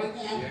God right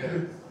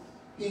after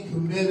he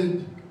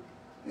committed,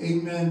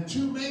 amen,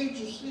 2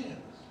 major sins.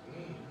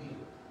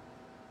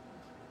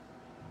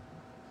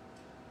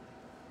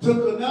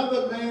 Took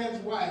another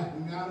man's wife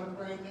and got her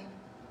pregnant.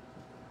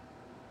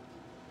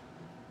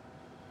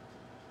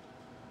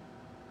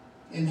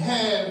 And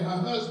had her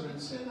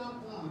husband sent up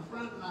on the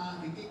front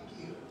line to get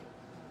killed.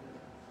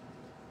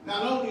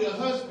 Not only her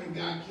husband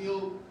got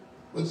killed,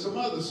 but some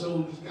other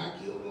soldiers got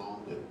killed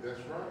along with him. That's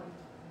right.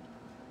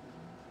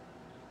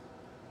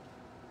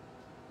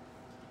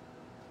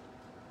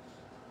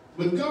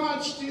 But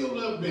God still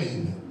loved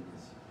David.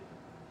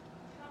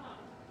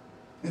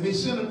 And he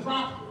sent a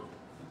prophet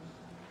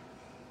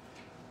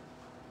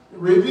to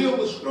reveal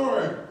the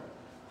story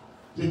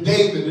to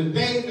David. And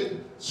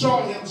David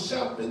saw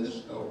himself in the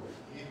story.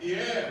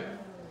 Yeah.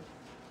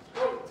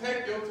 Oh,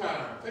 take your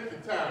time. Take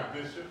your time,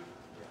 Bishop.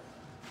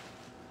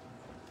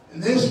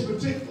 And this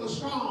particular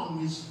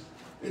song is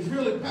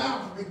really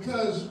powerful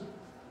because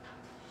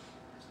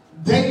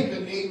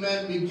David,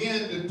 amen,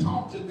 began to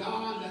talk to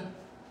God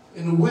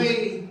in a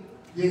way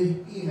that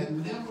he had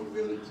never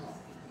really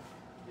talked to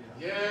God.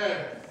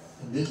 Yes.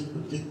 In this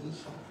particular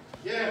song.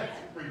 Yes,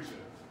 preacher.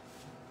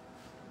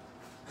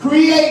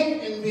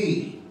 Create in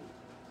me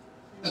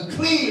a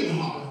clean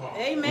heart.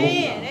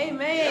 Amen.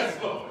 Amen. Yes,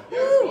 Lord.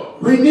 Yes,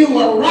 Lord. Renew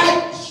a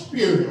right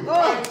spirit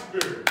Right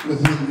spirit.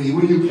 within me.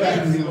 Will you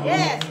clap me along?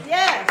 Yes,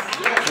 yes.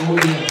 Oh,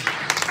 yes.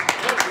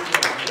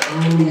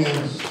 Oh,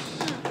 yes.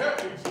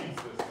 Help me,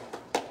 Jesus.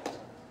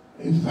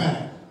 In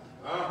fact,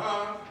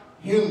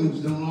 humans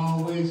don't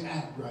always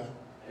act right.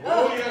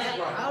 Oh, yes,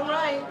 right. All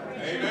right.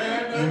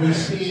 Amen. And we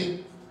see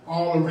it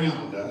all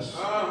around us.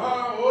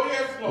 Oh,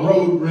 yes, Lord.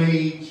 Road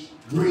rage,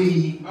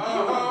 greed,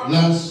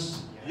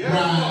 lust, Yes,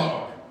 pride,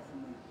 Lord.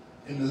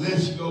 and the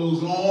list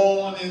goes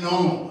on and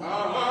on.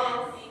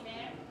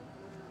 Amen.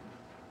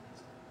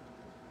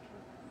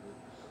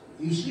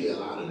 You see a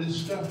lot of this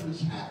stuff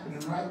that's happening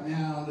right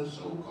now in the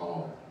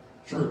so-called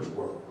church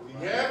world.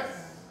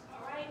 Yes.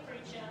 All right,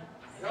 preacher.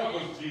 Help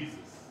us, Jesus.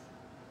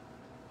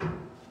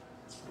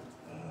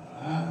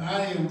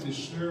 I am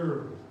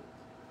disturbed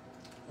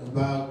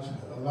about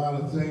a lot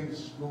of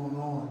things going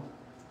on,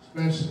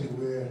 especially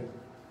where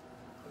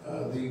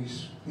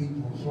these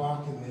people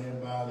flocking there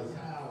by the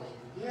thousands.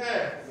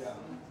 Yes.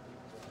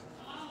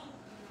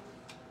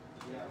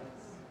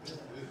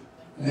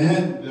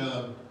 And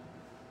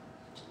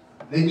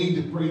they need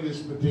to pray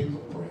this particular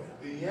prayer.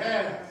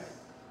 Yes.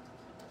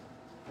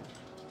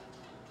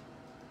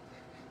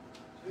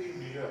 Lead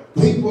me up.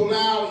 People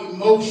allow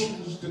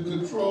emotions to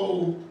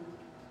control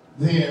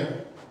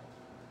their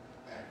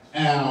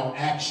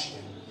actions.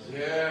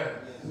 Yes.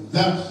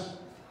 Thus,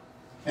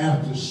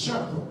 have to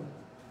suffer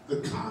the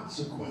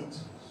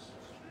consequences.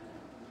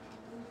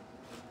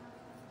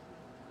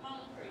 Come on,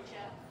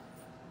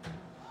 preacher.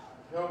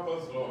 Help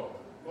us, Lord.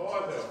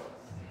 Lord, help us.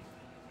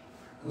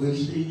 We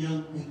see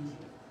young people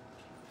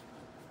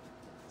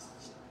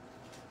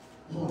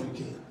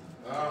fornicate.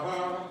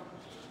 Uh-huh.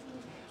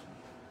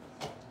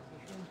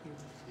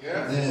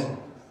 Yes. And then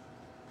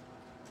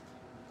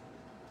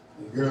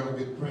the girl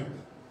get pregnant.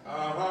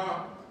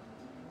 Uh-huh.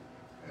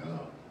 Hello.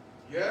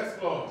 Yes,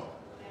 Lord.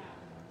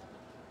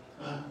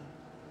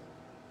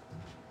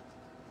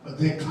 But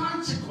there are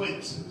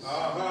consequences.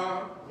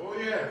 Uh-huh. Oh,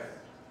 yes.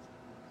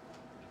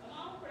 Come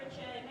on,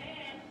 preacher.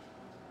 Amen.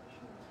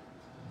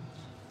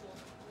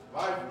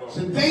 Life, It's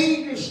Lord. a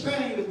dangerous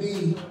thing to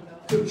be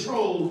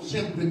controlled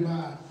simply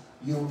by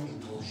your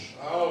emotions.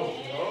 Oh,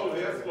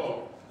 yes,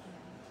 Lord.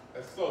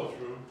 That's so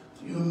true.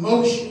 Your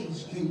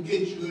emotions can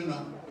get you in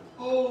a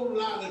whole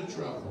lot of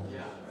trouble.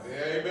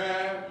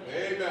 Amen.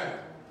 Amen.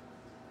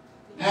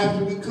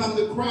 After we come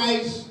to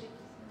Christ,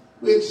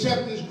 we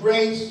accept His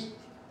grace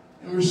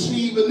and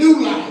receive a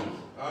new life,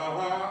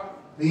 Uh-huh.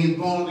 being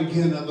born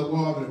again of the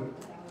water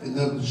and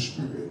of the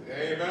Spirit.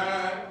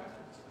 Amen.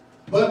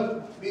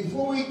 But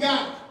before we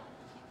got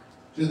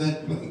to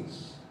that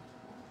place,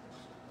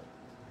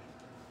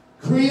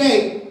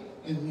 create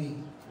in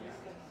me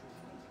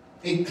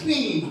a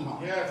clean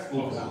heart, Yes, O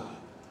Lord. God,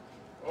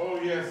 Oh,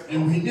 yes,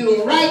 and Lord. renew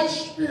a right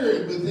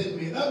spirit within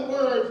me. In other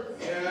words,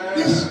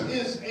 Yes.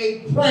 this is a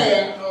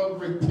prayer of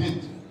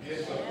repentance.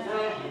 It's a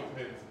prayer of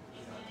repentance.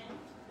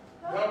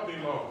 Help me,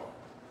 Lord.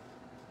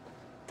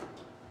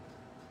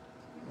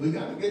 We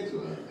got to get to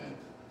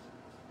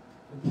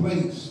a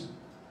place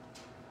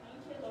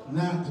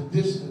not to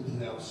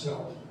distance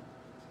ourselves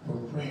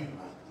from praying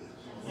like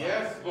this.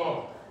 Yes,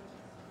 Lord.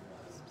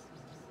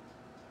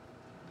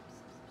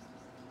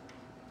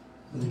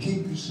 But to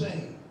keep you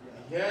safe.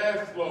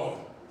 Yes, Lord.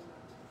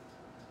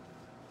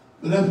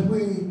 But if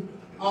we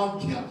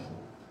aren't careful,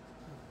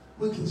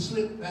 we can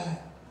slip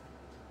back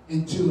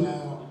into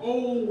our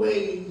old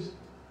ways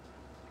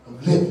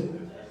of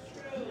living.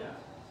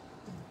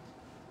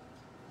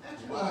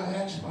 That's why I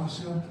asked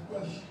myself the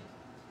question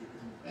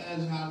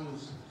as I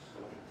was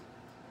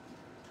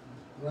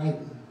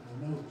writing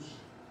the notes.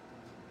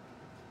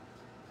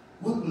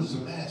 When was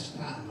the last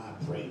time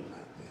I prayed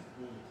like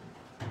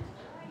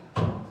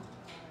that?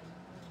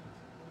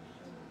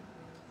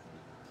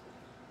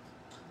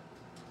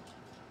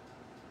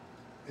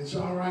 It's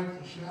all right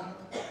to shout.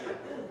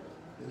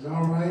 It's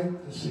all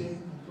right to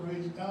sing and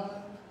praise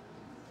God.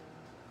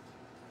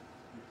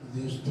 But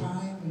there's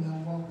time in our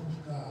walk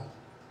with God.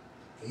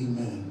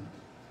 Amen.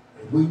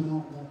 If we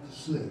don't want to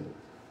slip,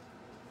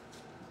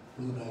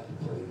 we're going to have to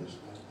pray just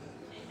like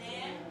that.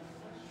 Amen.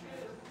 That's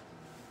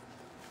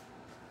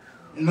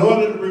true. In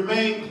order to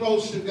remain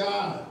close to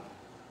God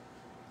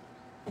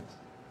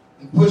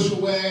and push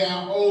away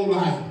our old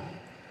life,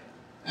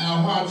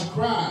 our heart's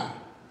cry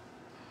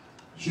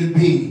should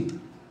be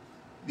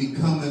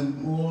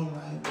becoming more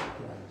like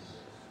Christ.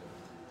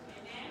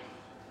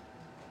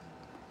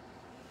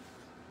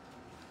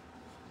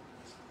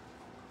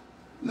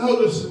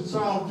 Notice in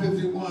Psalm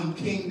 51,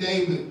 King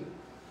David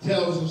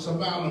tells us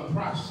about a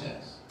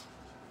process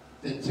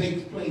that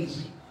takes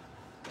place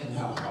in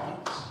our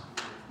hearts.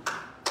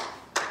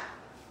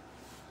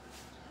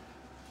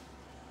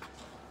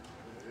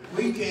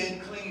 We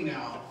can't clean our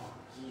hearts.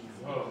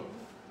 Oh.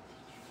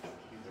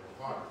 He's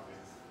a part of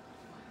this.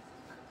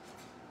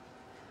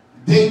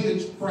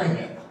 David's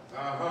prayer.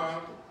 Uh-huh.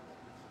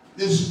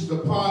 This is the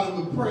part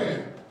of the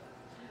prayer.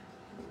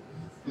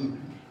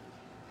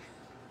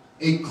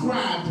 A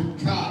cry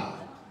to God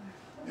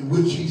in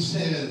which he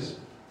says,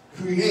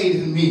 create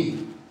in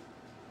me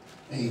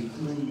a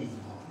clean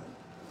heart.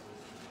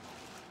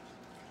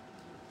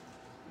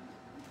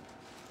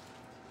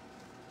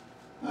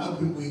 How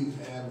can we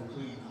have a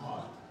clean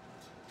heart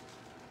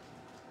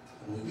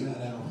when we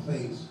got our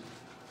face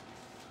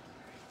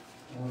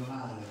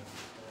online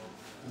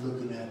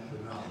looking at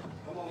pornography?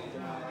 All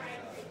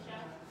right, preacher.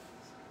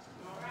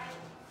 All right.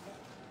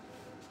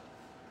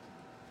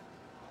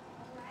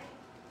 All right.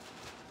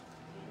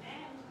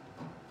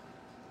 Amen.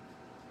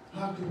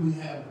 How can we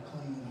have a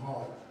clean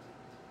heart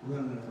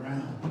running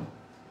around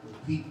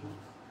with people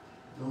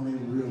who don't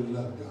even really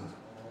love God?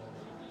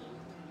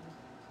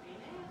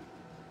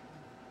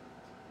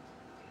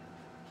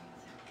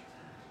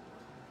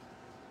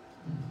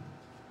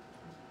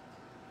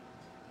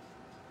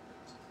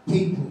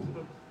 People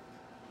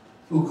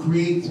who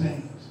create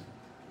things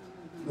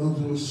go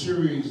through a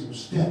series of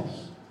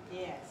steps.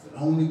 Yes.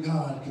 But only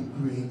God can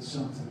create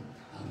something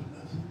out of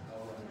nothing.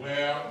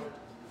 Well,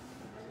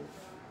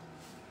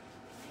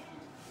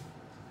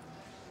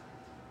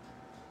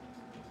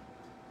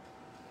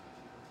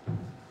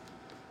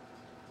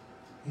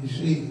 You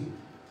see,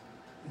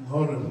 in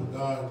order for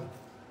God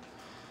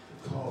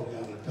to call you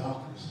out of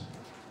darkness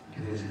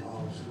into his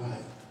marvelous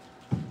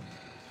light,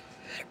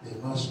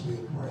 there must be a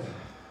prayer,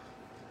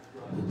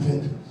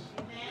 repentance,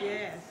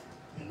 Yes.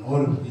 in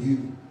order for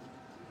you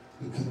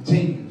to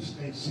continue to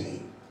stay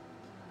saved.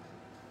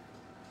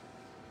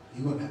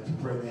 You're going to have to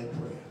pray that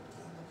prayer.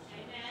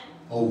 Amen.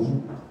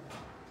 Over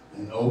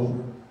and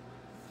over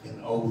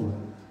and over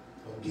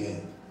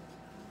again.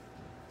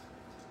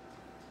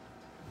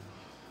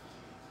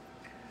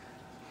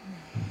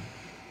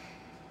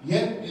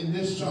 Yet in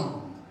this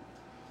song,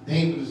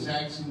 David is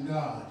asking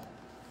God,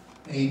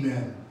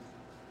 amen,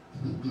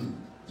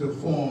 to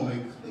form a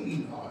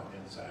clean heart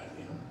inside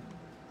him.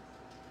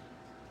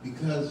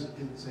 Because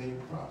it's a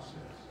process.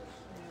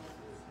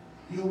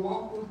 You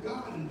walk with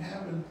God and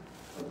having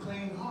a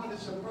clean heart,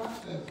 it's a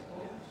process,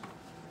 folks.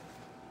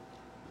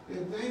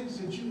 There are things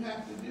that you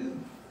have to do.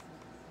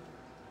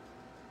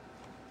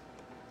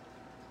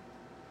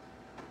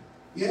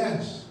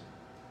 Yes,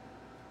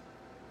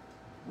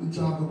 we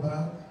talk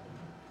about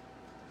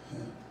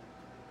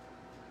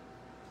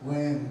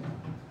wearing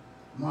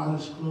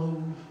modest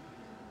clothes,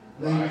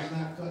 ladies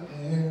not cutting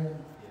their hair,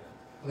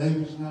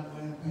 ladies not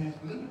wearing pants.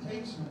 But let me tell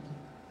you something.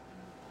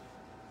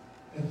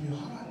 If your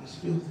heart is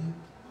filthy,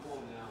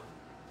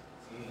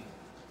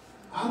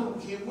 I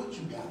don't care what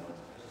you got.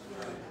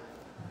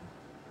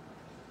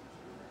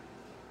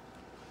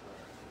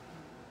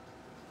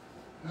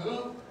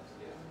 Hello?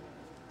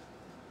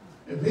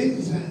 If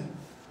anything,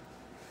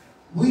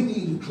 we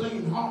need a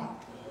clean heart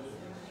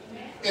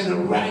and a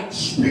right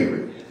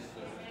spirit.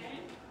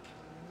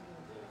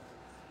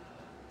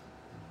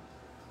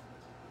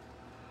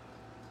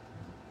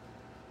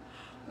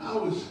 I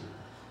was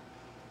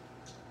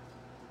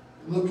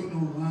looking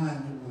online.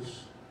 It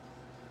was,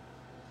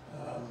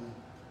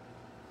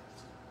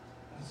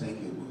 I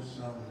think it was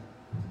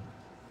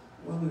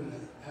one of the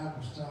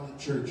apostolic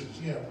churches.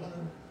 Yeah, one of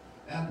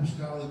the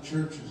apostolic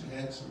churches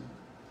had some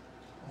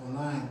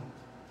online.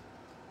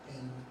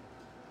 And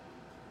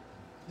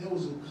there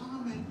was a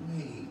comment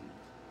made.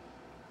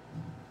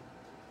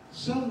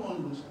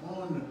 Someone was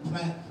on the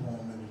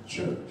platform in the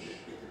church.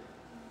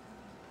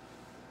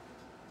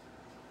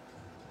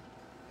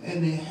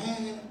 And they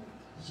had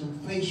some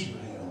facial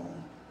hair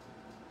on.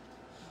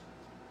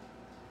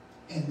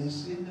 And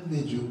this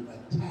individual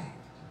attacked.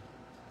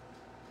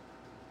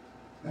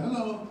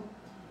 Hello?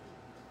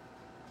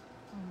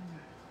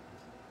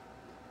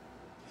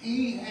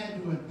 He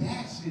had the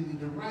audacity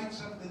to write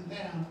something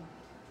down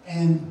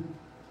and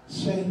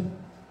say,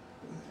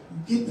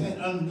 get that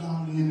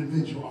ungodly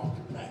individual off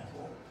the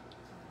platform.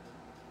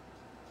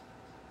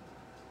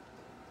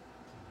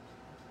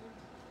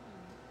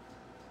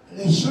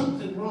 There's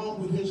something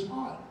wrong with his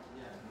heart.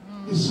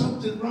 There's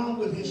something wrong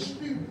with his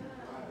spirit.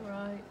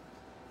 Right.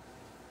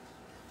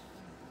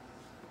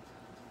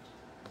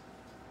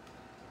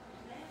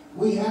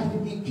 We have to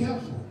be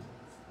careful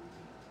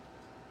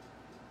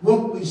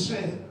what we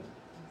say,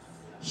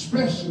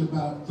 especially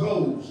about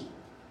those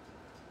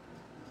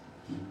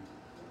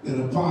that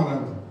are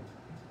part of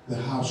the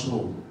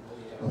household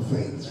of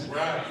faith.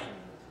 Right.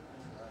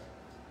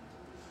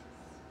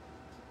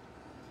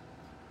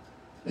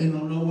 They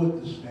don't know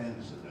what the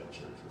standards of that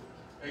church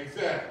was.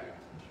 Exactly.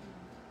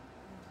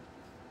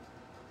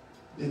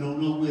 They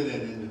don't know where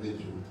that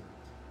individual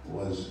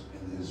was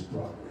in his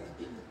progress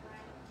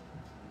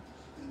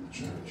in the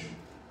church.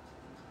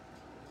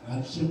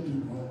 I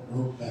simply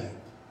wrote back,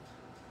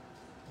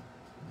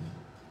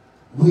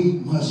 we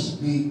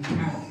must be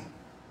kind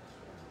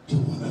to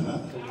one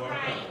another.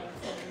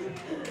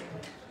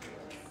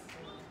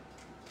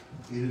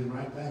 He didn't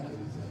write back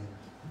anything.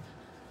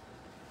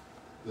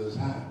 Because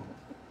I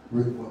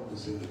read what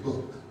was in the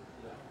book.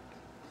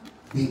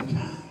 Be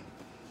kind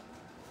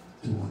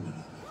to one another.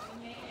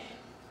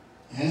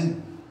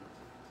 And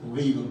the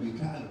way you're going to be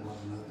kind to one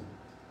another,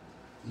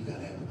 you got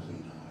to have a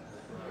clean heart.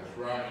 That's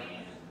right.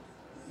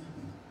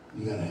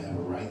 You got to have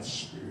a right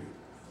spirit.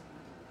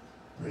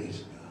 Praise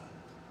God.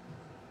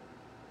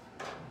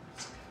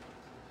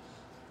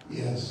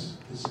 Yes,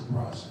 it's a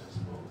process,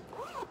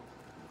 folks.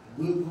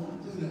 We're going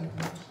through that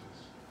process.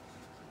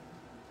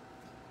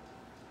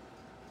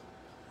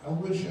 I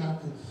wish I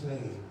could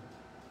say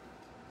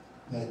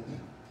that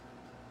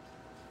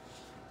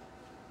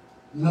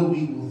no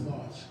evil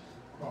thoughts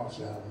cross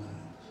our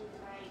minds.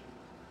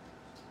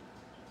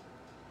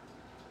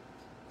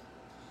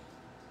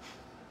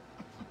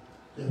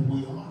 That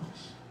we're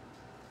honest.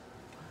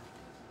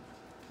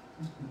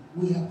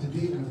 We have to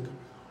deal with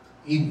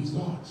evil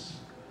thoughts.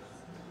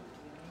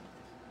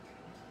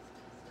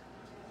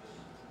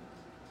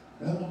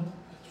 Hello?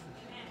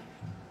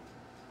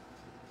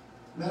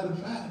 Matter of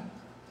fact,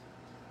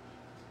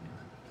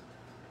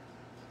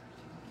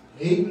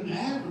 even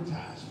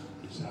advertising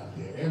is out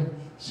there.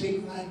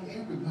 Seems like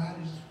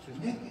everybody's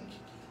naked.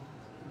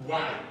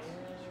 Right.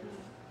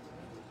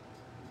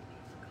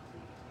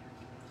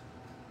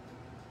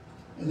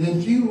 And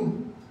if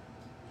you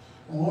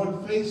are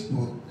on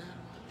Facebook,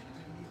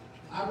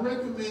 I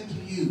recommend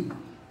to you,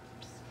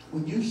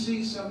 when you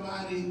see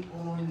somebody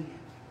on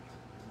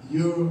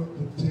your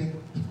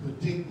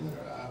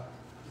particular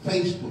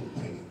Facebook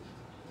page,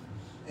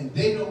 and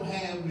they don't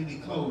have any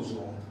clothes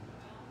on,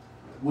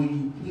 will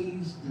you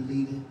please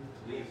delete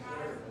it?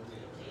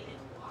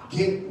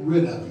 Get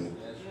rid of it.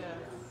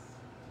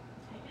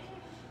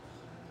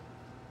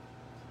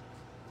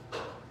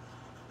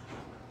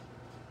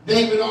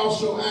 David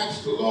also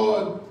asked the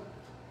Lord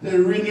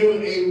to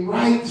renew a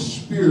right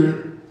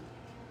spirit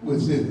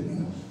within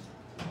him.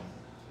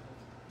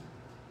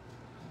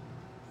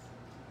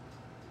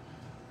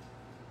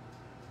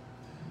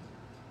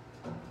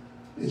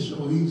 It's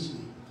so easy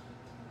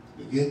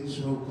to get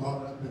so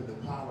caught up in the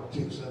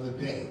politics of the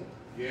day.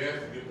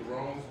 Yes, get the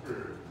wrong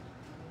spirit.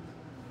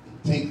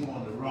 And take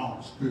on the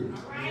wrong spirit.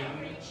 All right,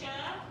 preacher.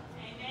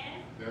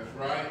 Amen. That's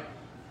right.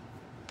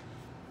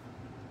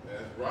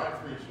 That's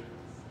right, preacher.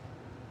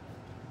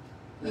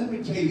 Let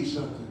me tell you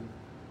something.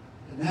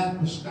 An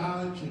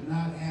apostolic should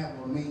not have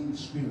a mean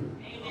spirit.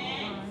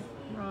 Amen.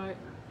 Right.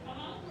 Come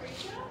on,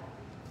 preacher.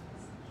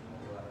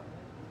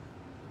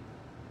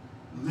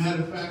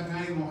 Matter of fact,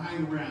 I ain't gonna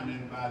hang around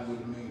anybody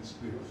with a mean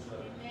spirit.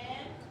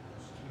 Amen.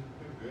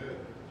 Good.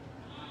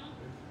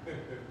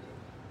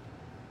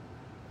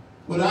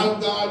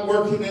 Without God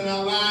working in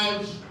our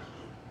lives,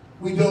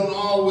 we don't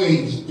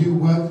always do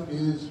what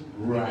is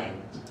right.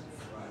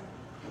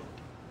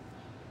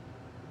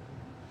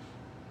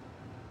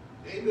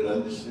 David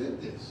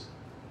understood this.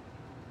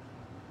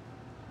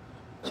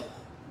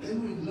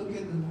 Then we look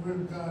at the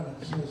Word of God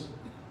and it says,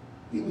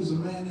 he was a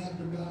man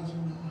after God's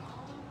own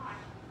heart. All right.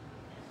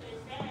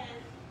 That's what it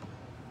says.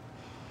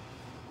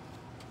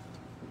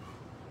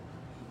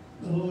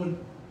 The Lord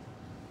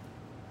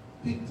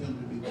picked him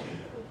to be king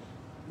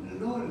and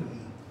anointed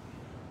him.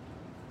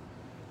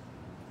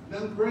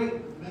 Done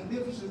great,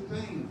 magnificent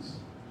things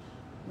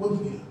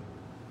with him.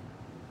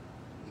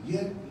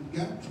 Yet he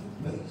got to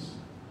a place.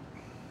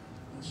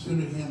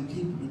 Consider him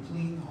keeping a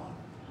clean heart.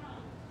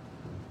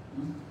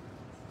 Hmm?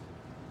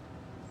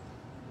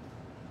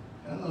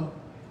 Hello.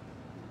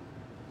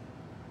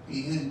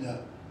 He ended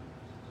up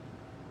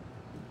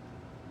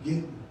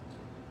getting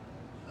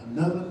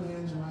another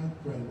man's wife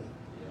pregnant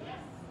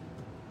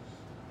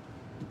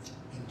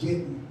and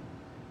getting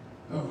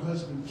her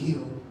husband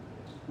killed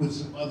with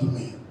some other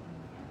men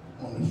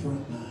on the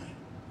front line.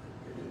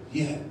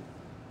 Yet,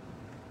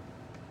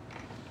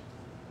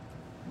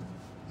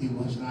 he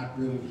was not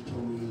really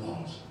totally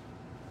lost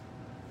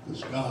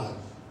because God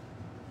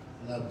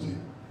loved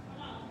him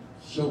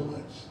so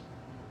much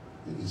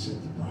that he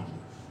sent the prophet.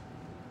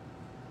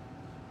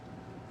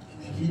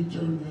 And if you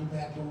turn your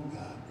back on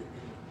God,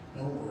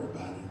 don't worry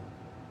about it.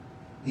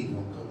 He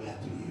won't come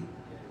after you.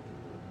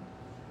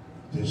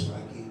 Just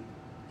like he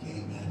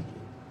came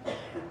after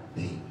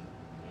David.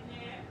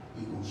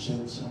 He's going to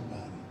send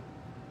somebody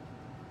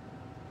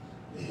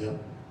to help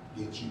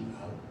get you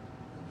out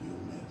of your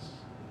mess.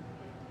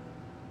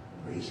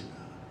 Praise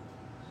God.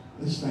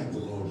 Let's thank the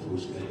Lord for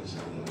his goodness.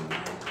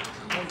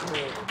 Thank you,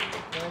 Lord.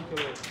 Thank you,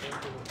 Lord.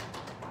 Thank you, Lord.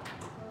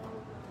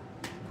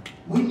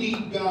 We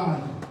need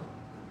God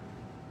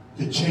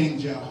to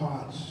change our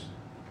hearts,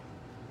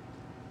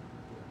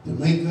 to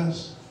make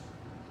us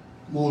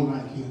more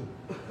like him.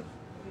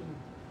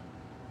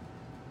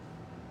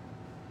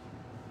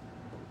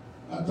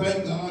 I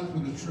thank God for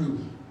the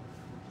truth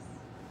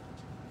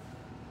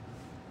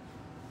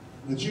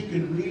that you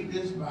can read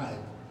this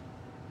Bible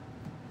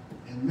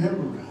and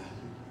memorize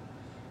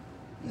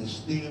it and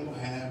still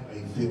have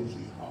a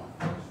filthy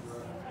heart.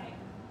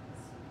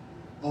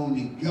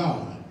 Only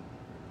God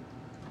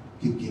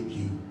can give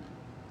you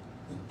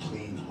a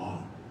clean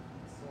heart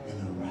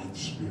and a right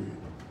spirit.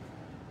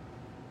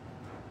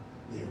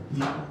 There are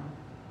people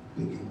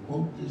that can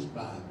quote this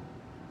Bible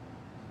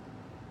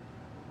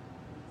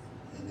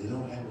and they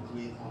don't have a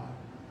clean heart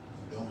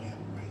and don't have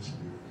a right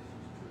spirit.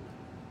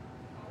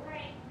 All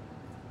right.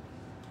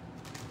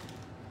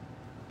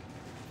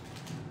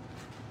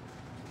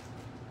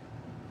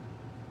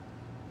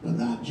 But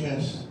not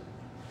just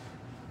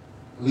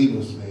leave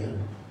us there.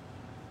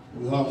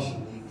 We also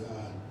need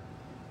God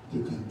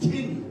to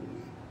continually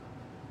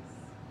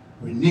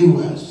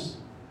renew us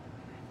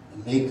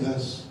and make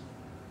us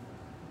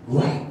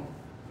right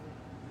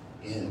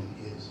in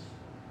his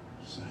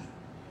sight.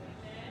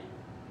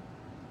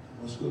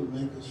 What's going to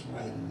make us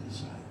right in his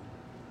sight?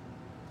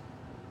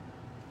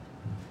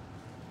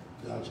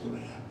 God's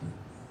going to have to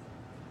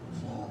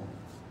perform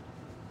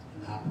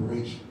an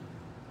operation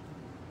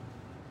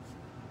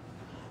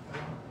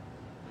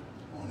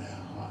on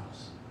our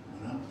hearts.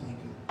 When I'm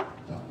talking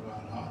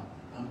about heart,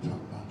 I'm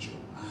talking about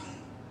your mind.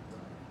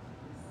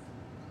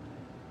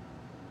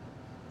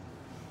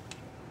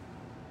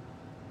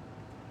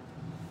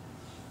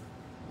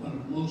 One of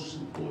the most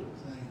important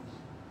things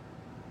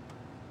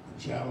a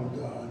child of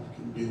God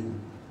can do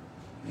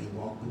when they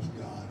walk with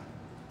God,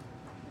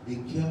 be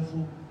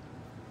careful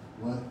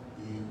what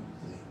you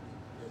think.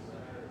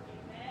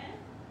 Amen.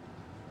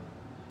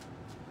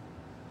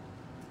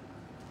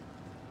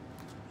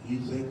 You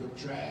think of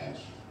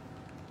trash,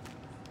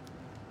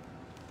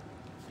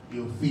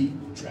 your feet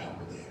will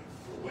travel there.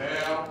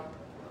 Well,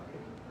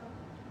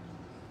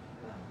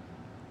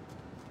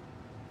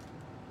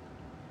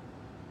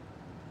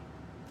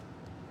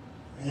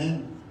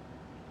 And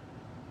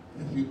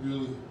if you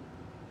really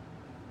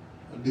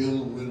are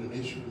dealing with an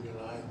issue in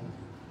your life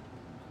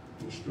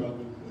you're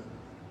struggling with,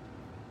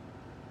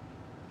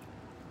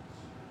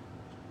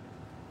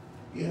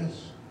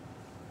 yes,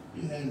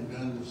 you have hadn't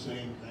done the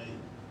same thing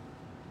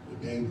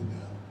with David now.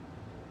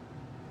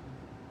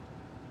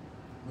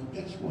 But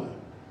guess what?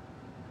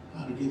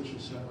 How to get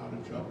yourself out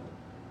of trouble.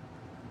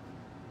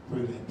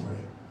 Pray that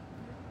prayer.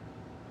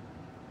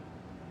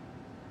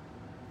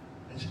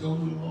 Let's go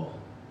to the Lord.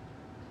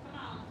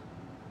 Come on.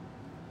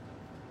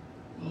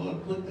 The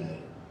Lord put that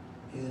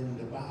in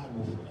the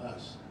Bible for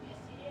us. Yes,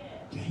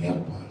 he did. To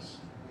help us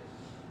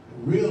to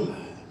realize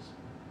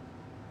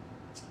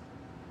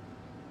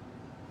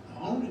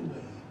the only way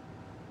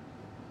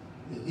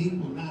that he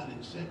will not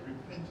accept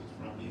repentance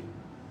from you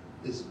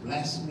is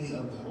blasphemy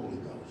of the Holy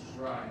Ghost.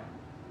 Right.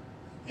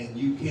 And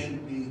you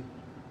can't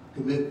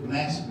commit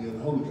blasphemy of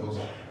the Holy Ghost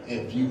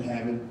if you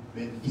haven't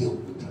been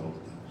filled with the Holy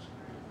Ghost.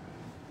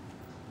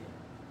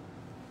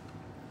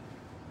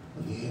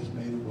 But he has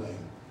made a way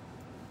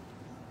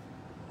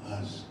for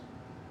us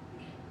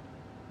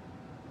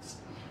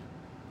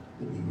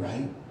to be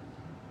right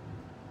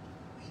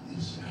in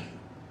his sight.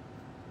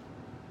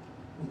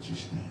 Would you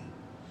stand?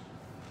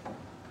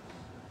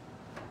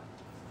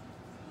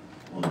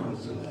 When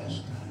was the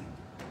last time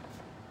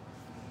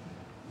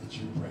that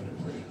you prayed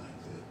a prayer like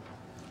that?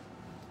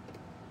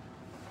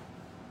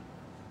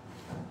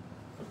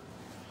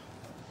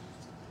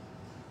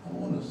 I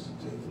want us to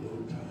take a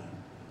little time.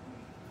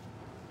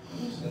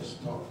 Let's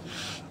talk to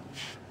God.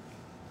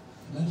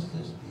 Let's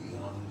just be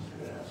honest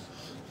with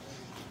ourselves.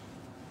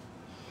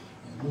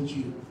 And would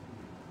you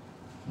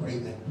pray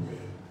that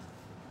prayer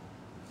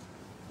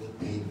that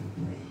David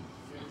prayed?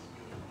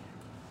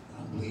 I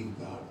believe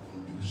God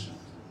will do something.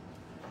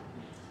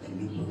 A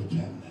new birth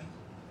tabernacle.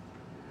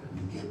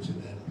 When we get to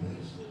that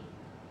place,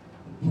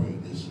 we pray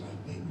this like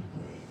David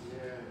prayed.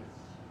 Yes.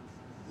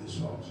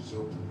 This altar's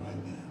open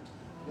right now.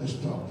 Let's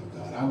talk to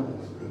God. I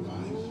want to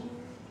realize.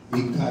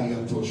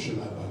 Ikaya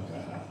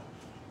Toshalabaka.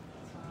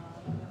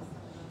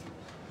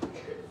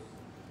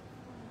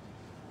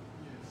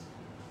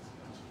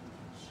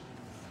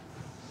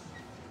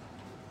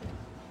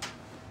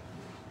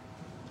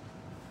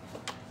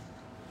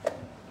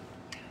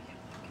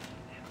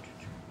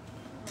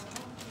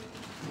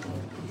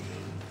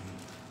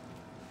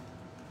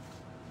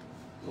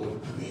 Lord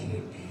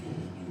created me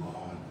in your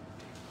heart.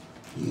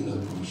 Ila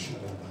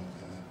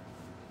Toshalabaka.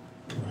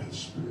 The right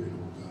spirit,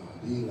 oh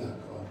God. Ila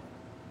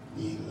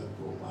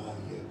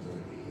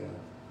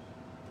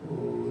Oh,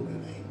 in the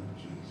name of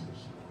Jesus,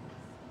 Lord.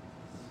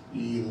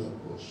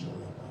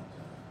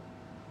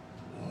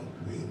 Lord,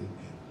 created me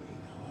a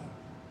clean heart,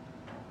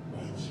 the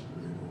right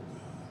spirit, oh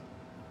God,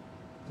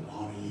 to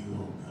honor you,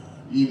 oh God.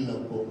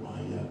 Ilako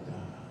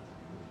mayata.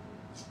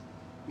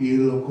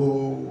 Ilako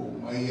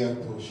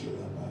mayato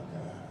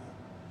shilabaka.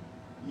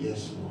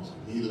 Yes, Lord.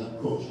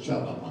 Ilako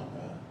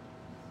shalamaka.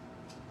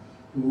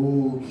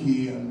 Oh,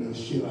 ki under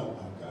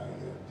shilamaka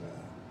yata.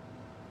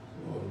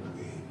 Lord,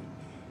 created me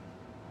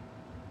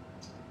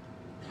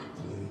a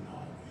clean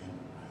heart and a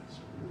right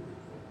spirit,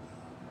 oh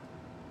God.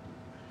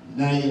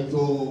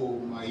 Nayato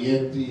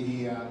mayeti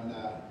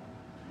hianda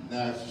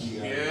naki.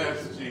 Yes,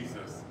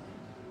 Jesus.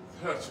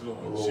 Touch,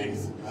 Lord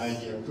Jesus.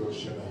 Nayato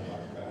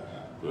shalabaka.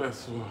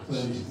 Bless, Lord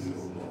Cleanse Jesus. me, O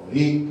Lord.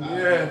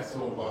 Yes, oh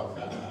Lord.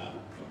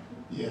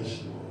 Yes,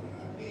 Lord.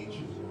 I need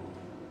you, Lord.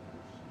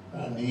 I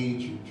need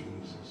you,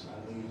 Jesus.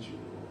 I need you,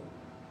 Lord.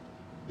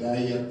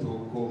 Dayato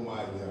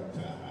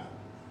komayata.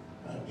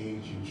 I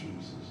need you,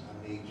 Jesus.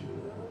 I need you,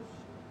 Lord.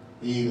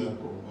 Ila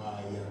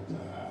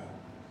komayata.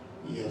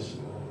 Yes,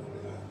 Lord.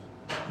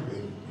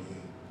 Create me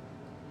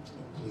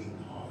a clean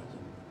heart,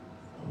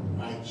 a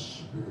right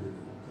spirit,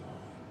 O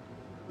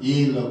God.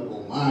 Ila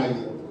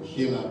komayato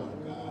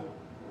shilabaka.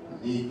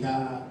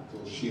 Nika to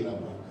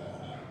shilabaka.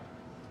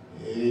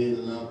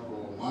 Ila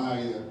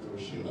komayato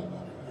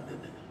shilabaka.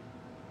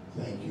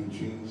 Thank you,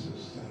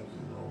 Jesus. Thank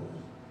you, Lord.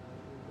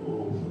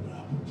 Oh, for the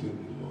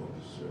opportunity, Lord,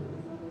 to serve.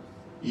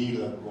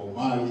 Ila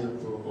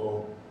komayato ho.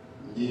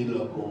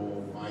 Ila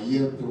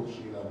komayato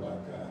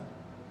shilabaka.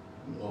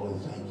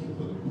 Lord, thank you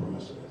for the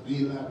process.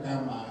 Ila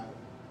kama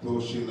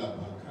to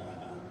shilabaka.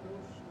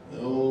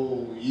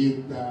 Oh,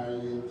 ita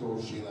to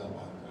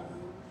shilabaka.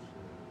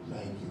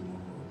 Thank you,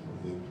 Lord, for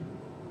victory,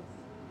 Lord.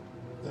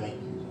 Thank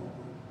you, Lord,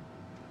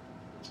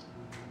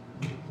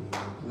 for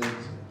your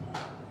cleansing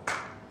power.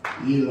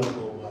 Ila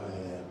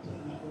komayata.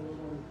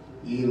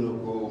 Ila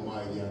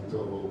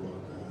komayato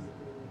baka.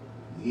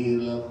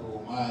 Ila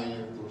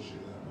komayato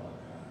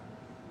shilabaka.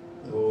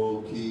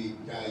 Oh, ki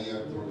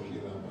kayato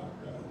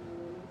shilabaka.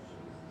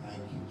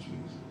 Thank you,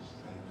 Jesus.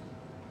 Thank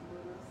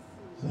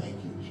you. Thank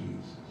you,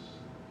 Jesus.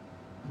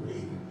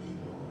 Create in me,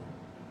 Lord.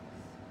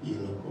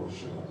 Ila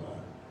koshalaba.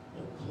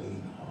 A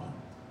clean heart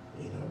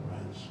and a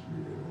right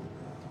spirit, oh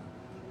God.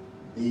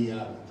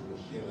 Niyato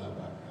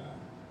shilabaka.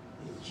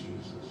 In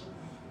Jesus'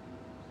 name.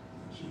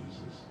 In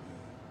Jesus'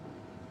 name.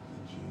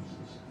 In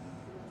Jesus'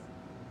 name.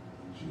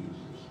 In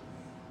Jesus'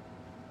 name.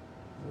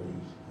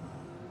 Praise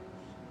God.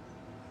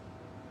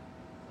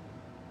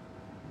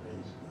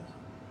 Praise God.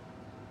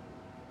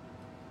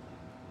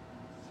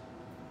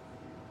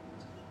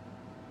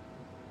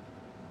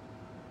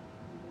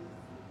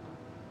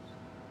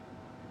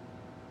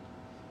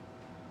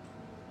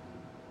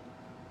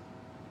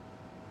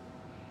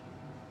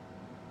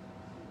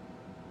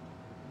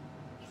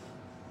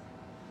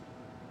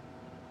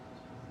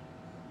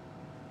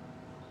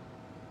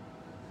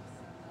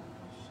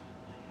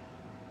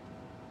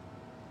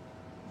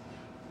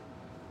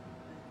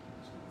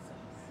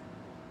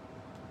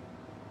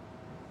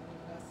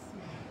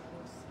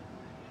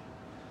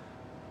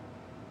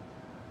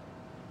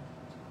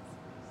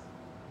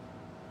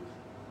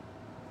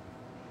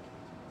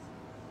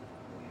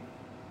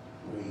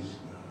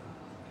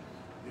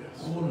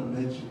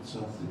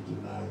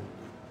 tonight.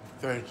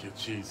 Thank you,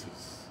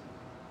 Jesus.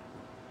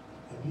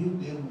 If you're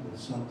dealing with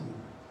something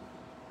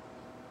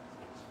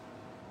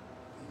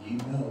and you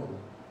know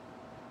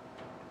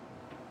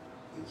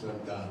it's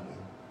ungodly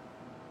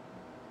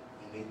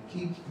and it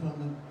keeps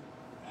coming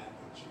back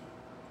at you,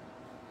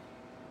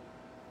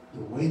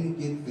 the way to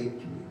get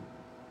victory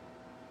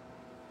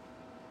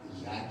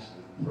is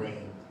actually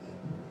praying that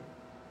prayer.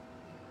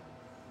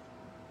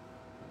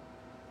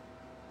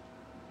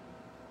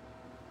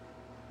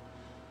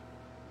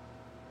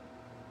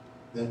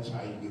 That's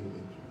how you get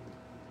victory.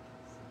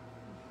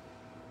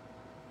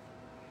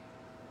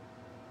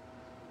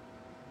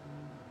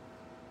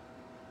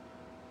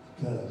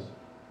 Because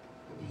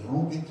if you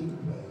don't get to the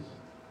place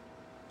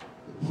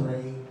to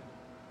pray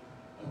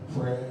a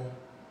prayer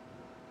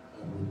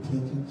of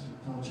repentance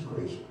and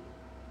consecration,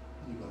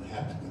 you're going to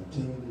have to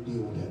continue to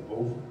deal with that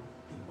over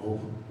and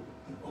over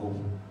and over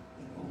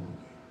and over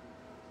again.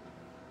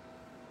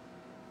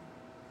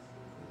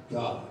 But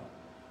God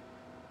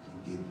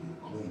can give you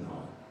a clean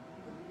heart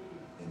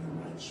and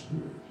a right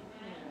spirit.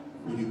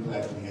 Will you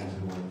clap your hands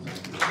and want to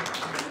thank you?